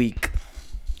next week.